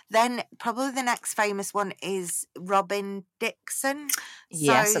title. Then probably the next famous one is Robin Dixon.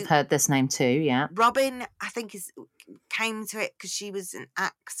 Yes, I've heard this name too. Yeah, Robin, I think came to it because she was an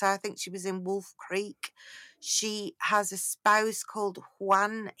actor. I think she was in Wolf Creek. She has a spouse called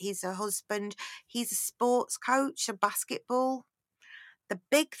Juan. He's her husband. He's a sports coach, a basketball. The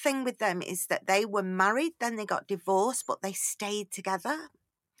big thing with them is that they were married, then they got divorced, but they stayed together.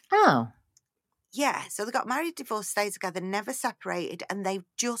 Oh. Yeah, so they got married, divorced, stayed together, never separated, and they've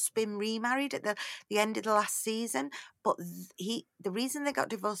just been remarried at the end of the last season. But the reason they got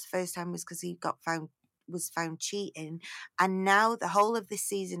divorced the first time was because he was found cheating, and now the whole of this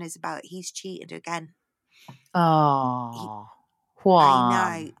season is about he's cheated again. Oh, Juan.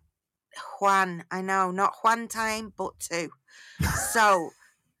 I know, Juan. I know, not Juan time, but two. So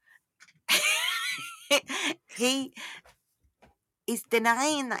he's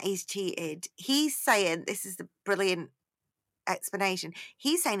denying that he's cheated. He's saying, this is the brilliant explanation.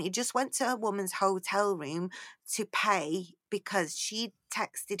 He's saying he just went to a woman's hotel room to pay because she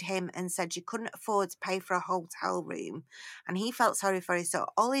texted him and said she couldn't afford to pay for a hotel room. And he felt sorry for her. So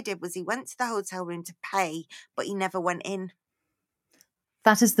all he did was he went to the hotel room to pay, but he never went in.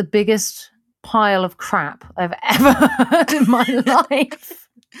 That is the biggest pile of crap I've ever heard in my life.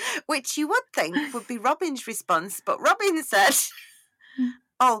 Which you would think would be Robin's response, but Robin said,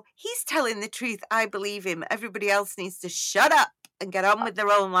 oh, he's telling the truth. I believe him. Everybody else needs to shut up and get on with their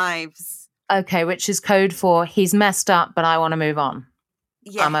own lives. Okay, which is code for he's messed up, but I want to move on.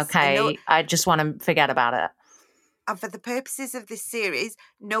 Yes, I'm okay. I just want to forget about it. And for the purposes of this series,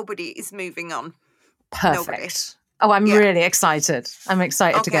 nobody is moving on. Perfect. Nobody. Oh, I'm really excited. I'm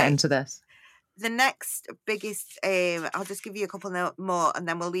excited to get into this. The next biggest, I'll just give you a couple more and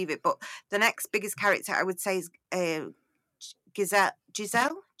then we'll leave it. But the next biggest character I would say is Giselle.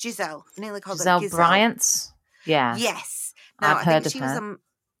 I nearly called her Giselle. Bryant? Yeah. Yes. Now, I've heard of her.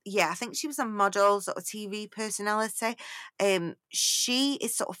 I think she was a model, sort of TV personality. She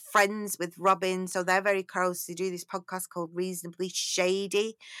is sort of friends with Robin, so they're very close. They do this podcast called Reasonably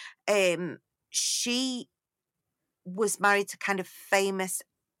Shady. She was married to kind of famous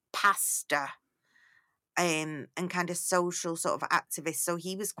pastor and kind of social sort of activist. So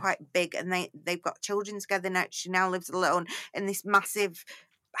he was quite big, and they've got children together now. She now lives alone in this massive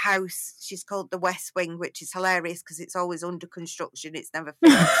house. She's called the West Wing, which is hilarious because it's always under construction. It's never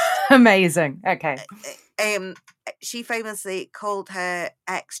finished. Amazing. Okay. She famously called her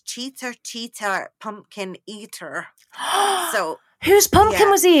ex cheater, pumpkin eater. So whose pumpkin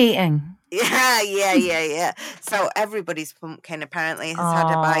was he eating? Yeah. So everybody's pumpkin apparently has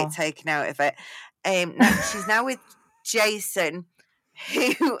had a bite taken out of it. She's now with Jason,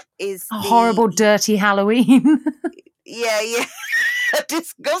 who is a horrible, dirty Halloween. Yeah.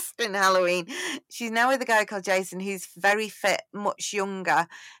 Disgusting Halloween. She's now with a guy called Jason, who's very fit, much younger,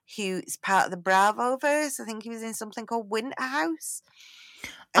 who's part of the Bravoverse. I think he was in something called Winter House.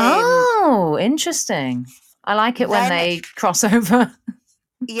 Interesting. I like it when they cross over.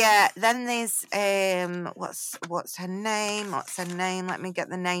 Yeah, then there's what's her name? Let me get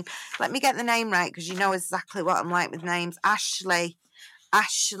the name right, because you know exactly what I'm like with names. Ashley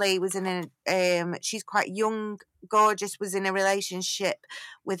was in she's quite young, gorgeous, was in a relationship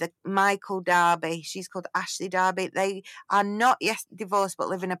with a Michael Darby. She's called Ashley Darby. They are not yet divorced but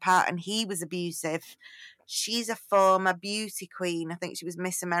living apart, and he was abusive. She's a former beauty queen. I think she was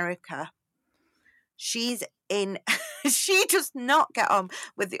Miss America. She does not get on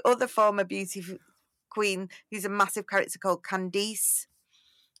with the other former beauty queen, who's a massive character called Candice.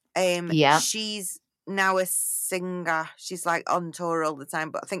 She's now a singer. She's like on tour all the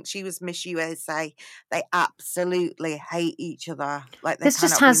time, but I think she was Miss USA. They absolutely hate each other. Like this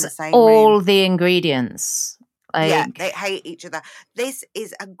just has all the ingredients. Yeah, they hate each other. This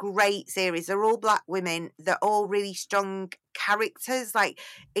is a great series. They're all black women. They're all really strong characters, like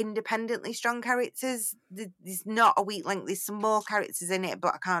independently strong characters. There's not a weak link. There's some more characters in it,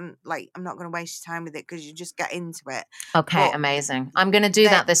 but I'm not going to waste your time with it because you just get into it. Okay, but amazing. I'm going to do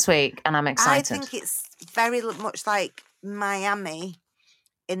that this week, and I'm excited. I think it's very much like Miami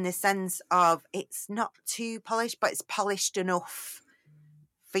in the sense of it's not too polished, but it's polished enough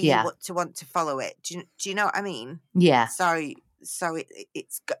for you to want to follow it. Do you know what I mean? Yeah. So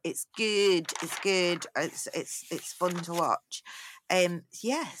it's good. It's good. It's fun to watch.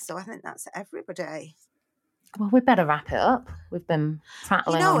 So I think that's everybody. Well, we better wrap it up. We've been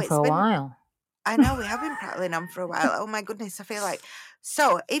prattling on for a while. I know we have been prattling on for a while. Oh my goodness, I feel like.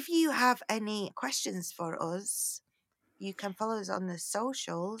 So if you have any questions for us, you can follow us on the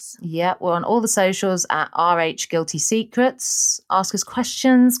socials. Yeah, we're on all the socials at RH Guilty Secrets. Ask us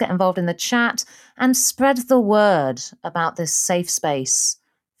questions, get involved in the chat, and spread the word about this safe space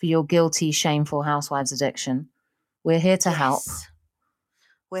for your guilty, shameful housewives addiction. We're here to help.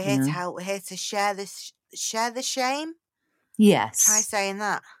 We're here to help. We're here to share the shame. Yes. Try saying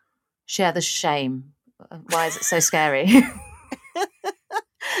that. Share the shame. Why is it so scary?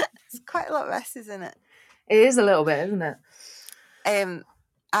 It's quite a lot of S, isn't it? It is a little bit, isn't it?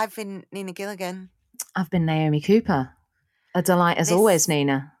 I've been Nina Gilligan. I've been Naomi Cooper. A delight as always,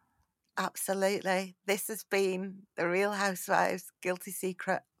 Nina. Absolutely. This has been the Real Housewives Guilty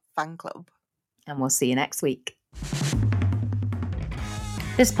Secret Fan Club. And we'll see you next week.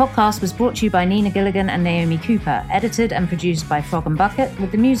 This podcast was brought to you by Nina Gilligan and Naomi Cooper, edited and produced by Frog and Bucket,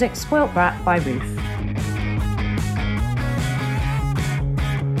 with the music Spoilt Brat by Ruth.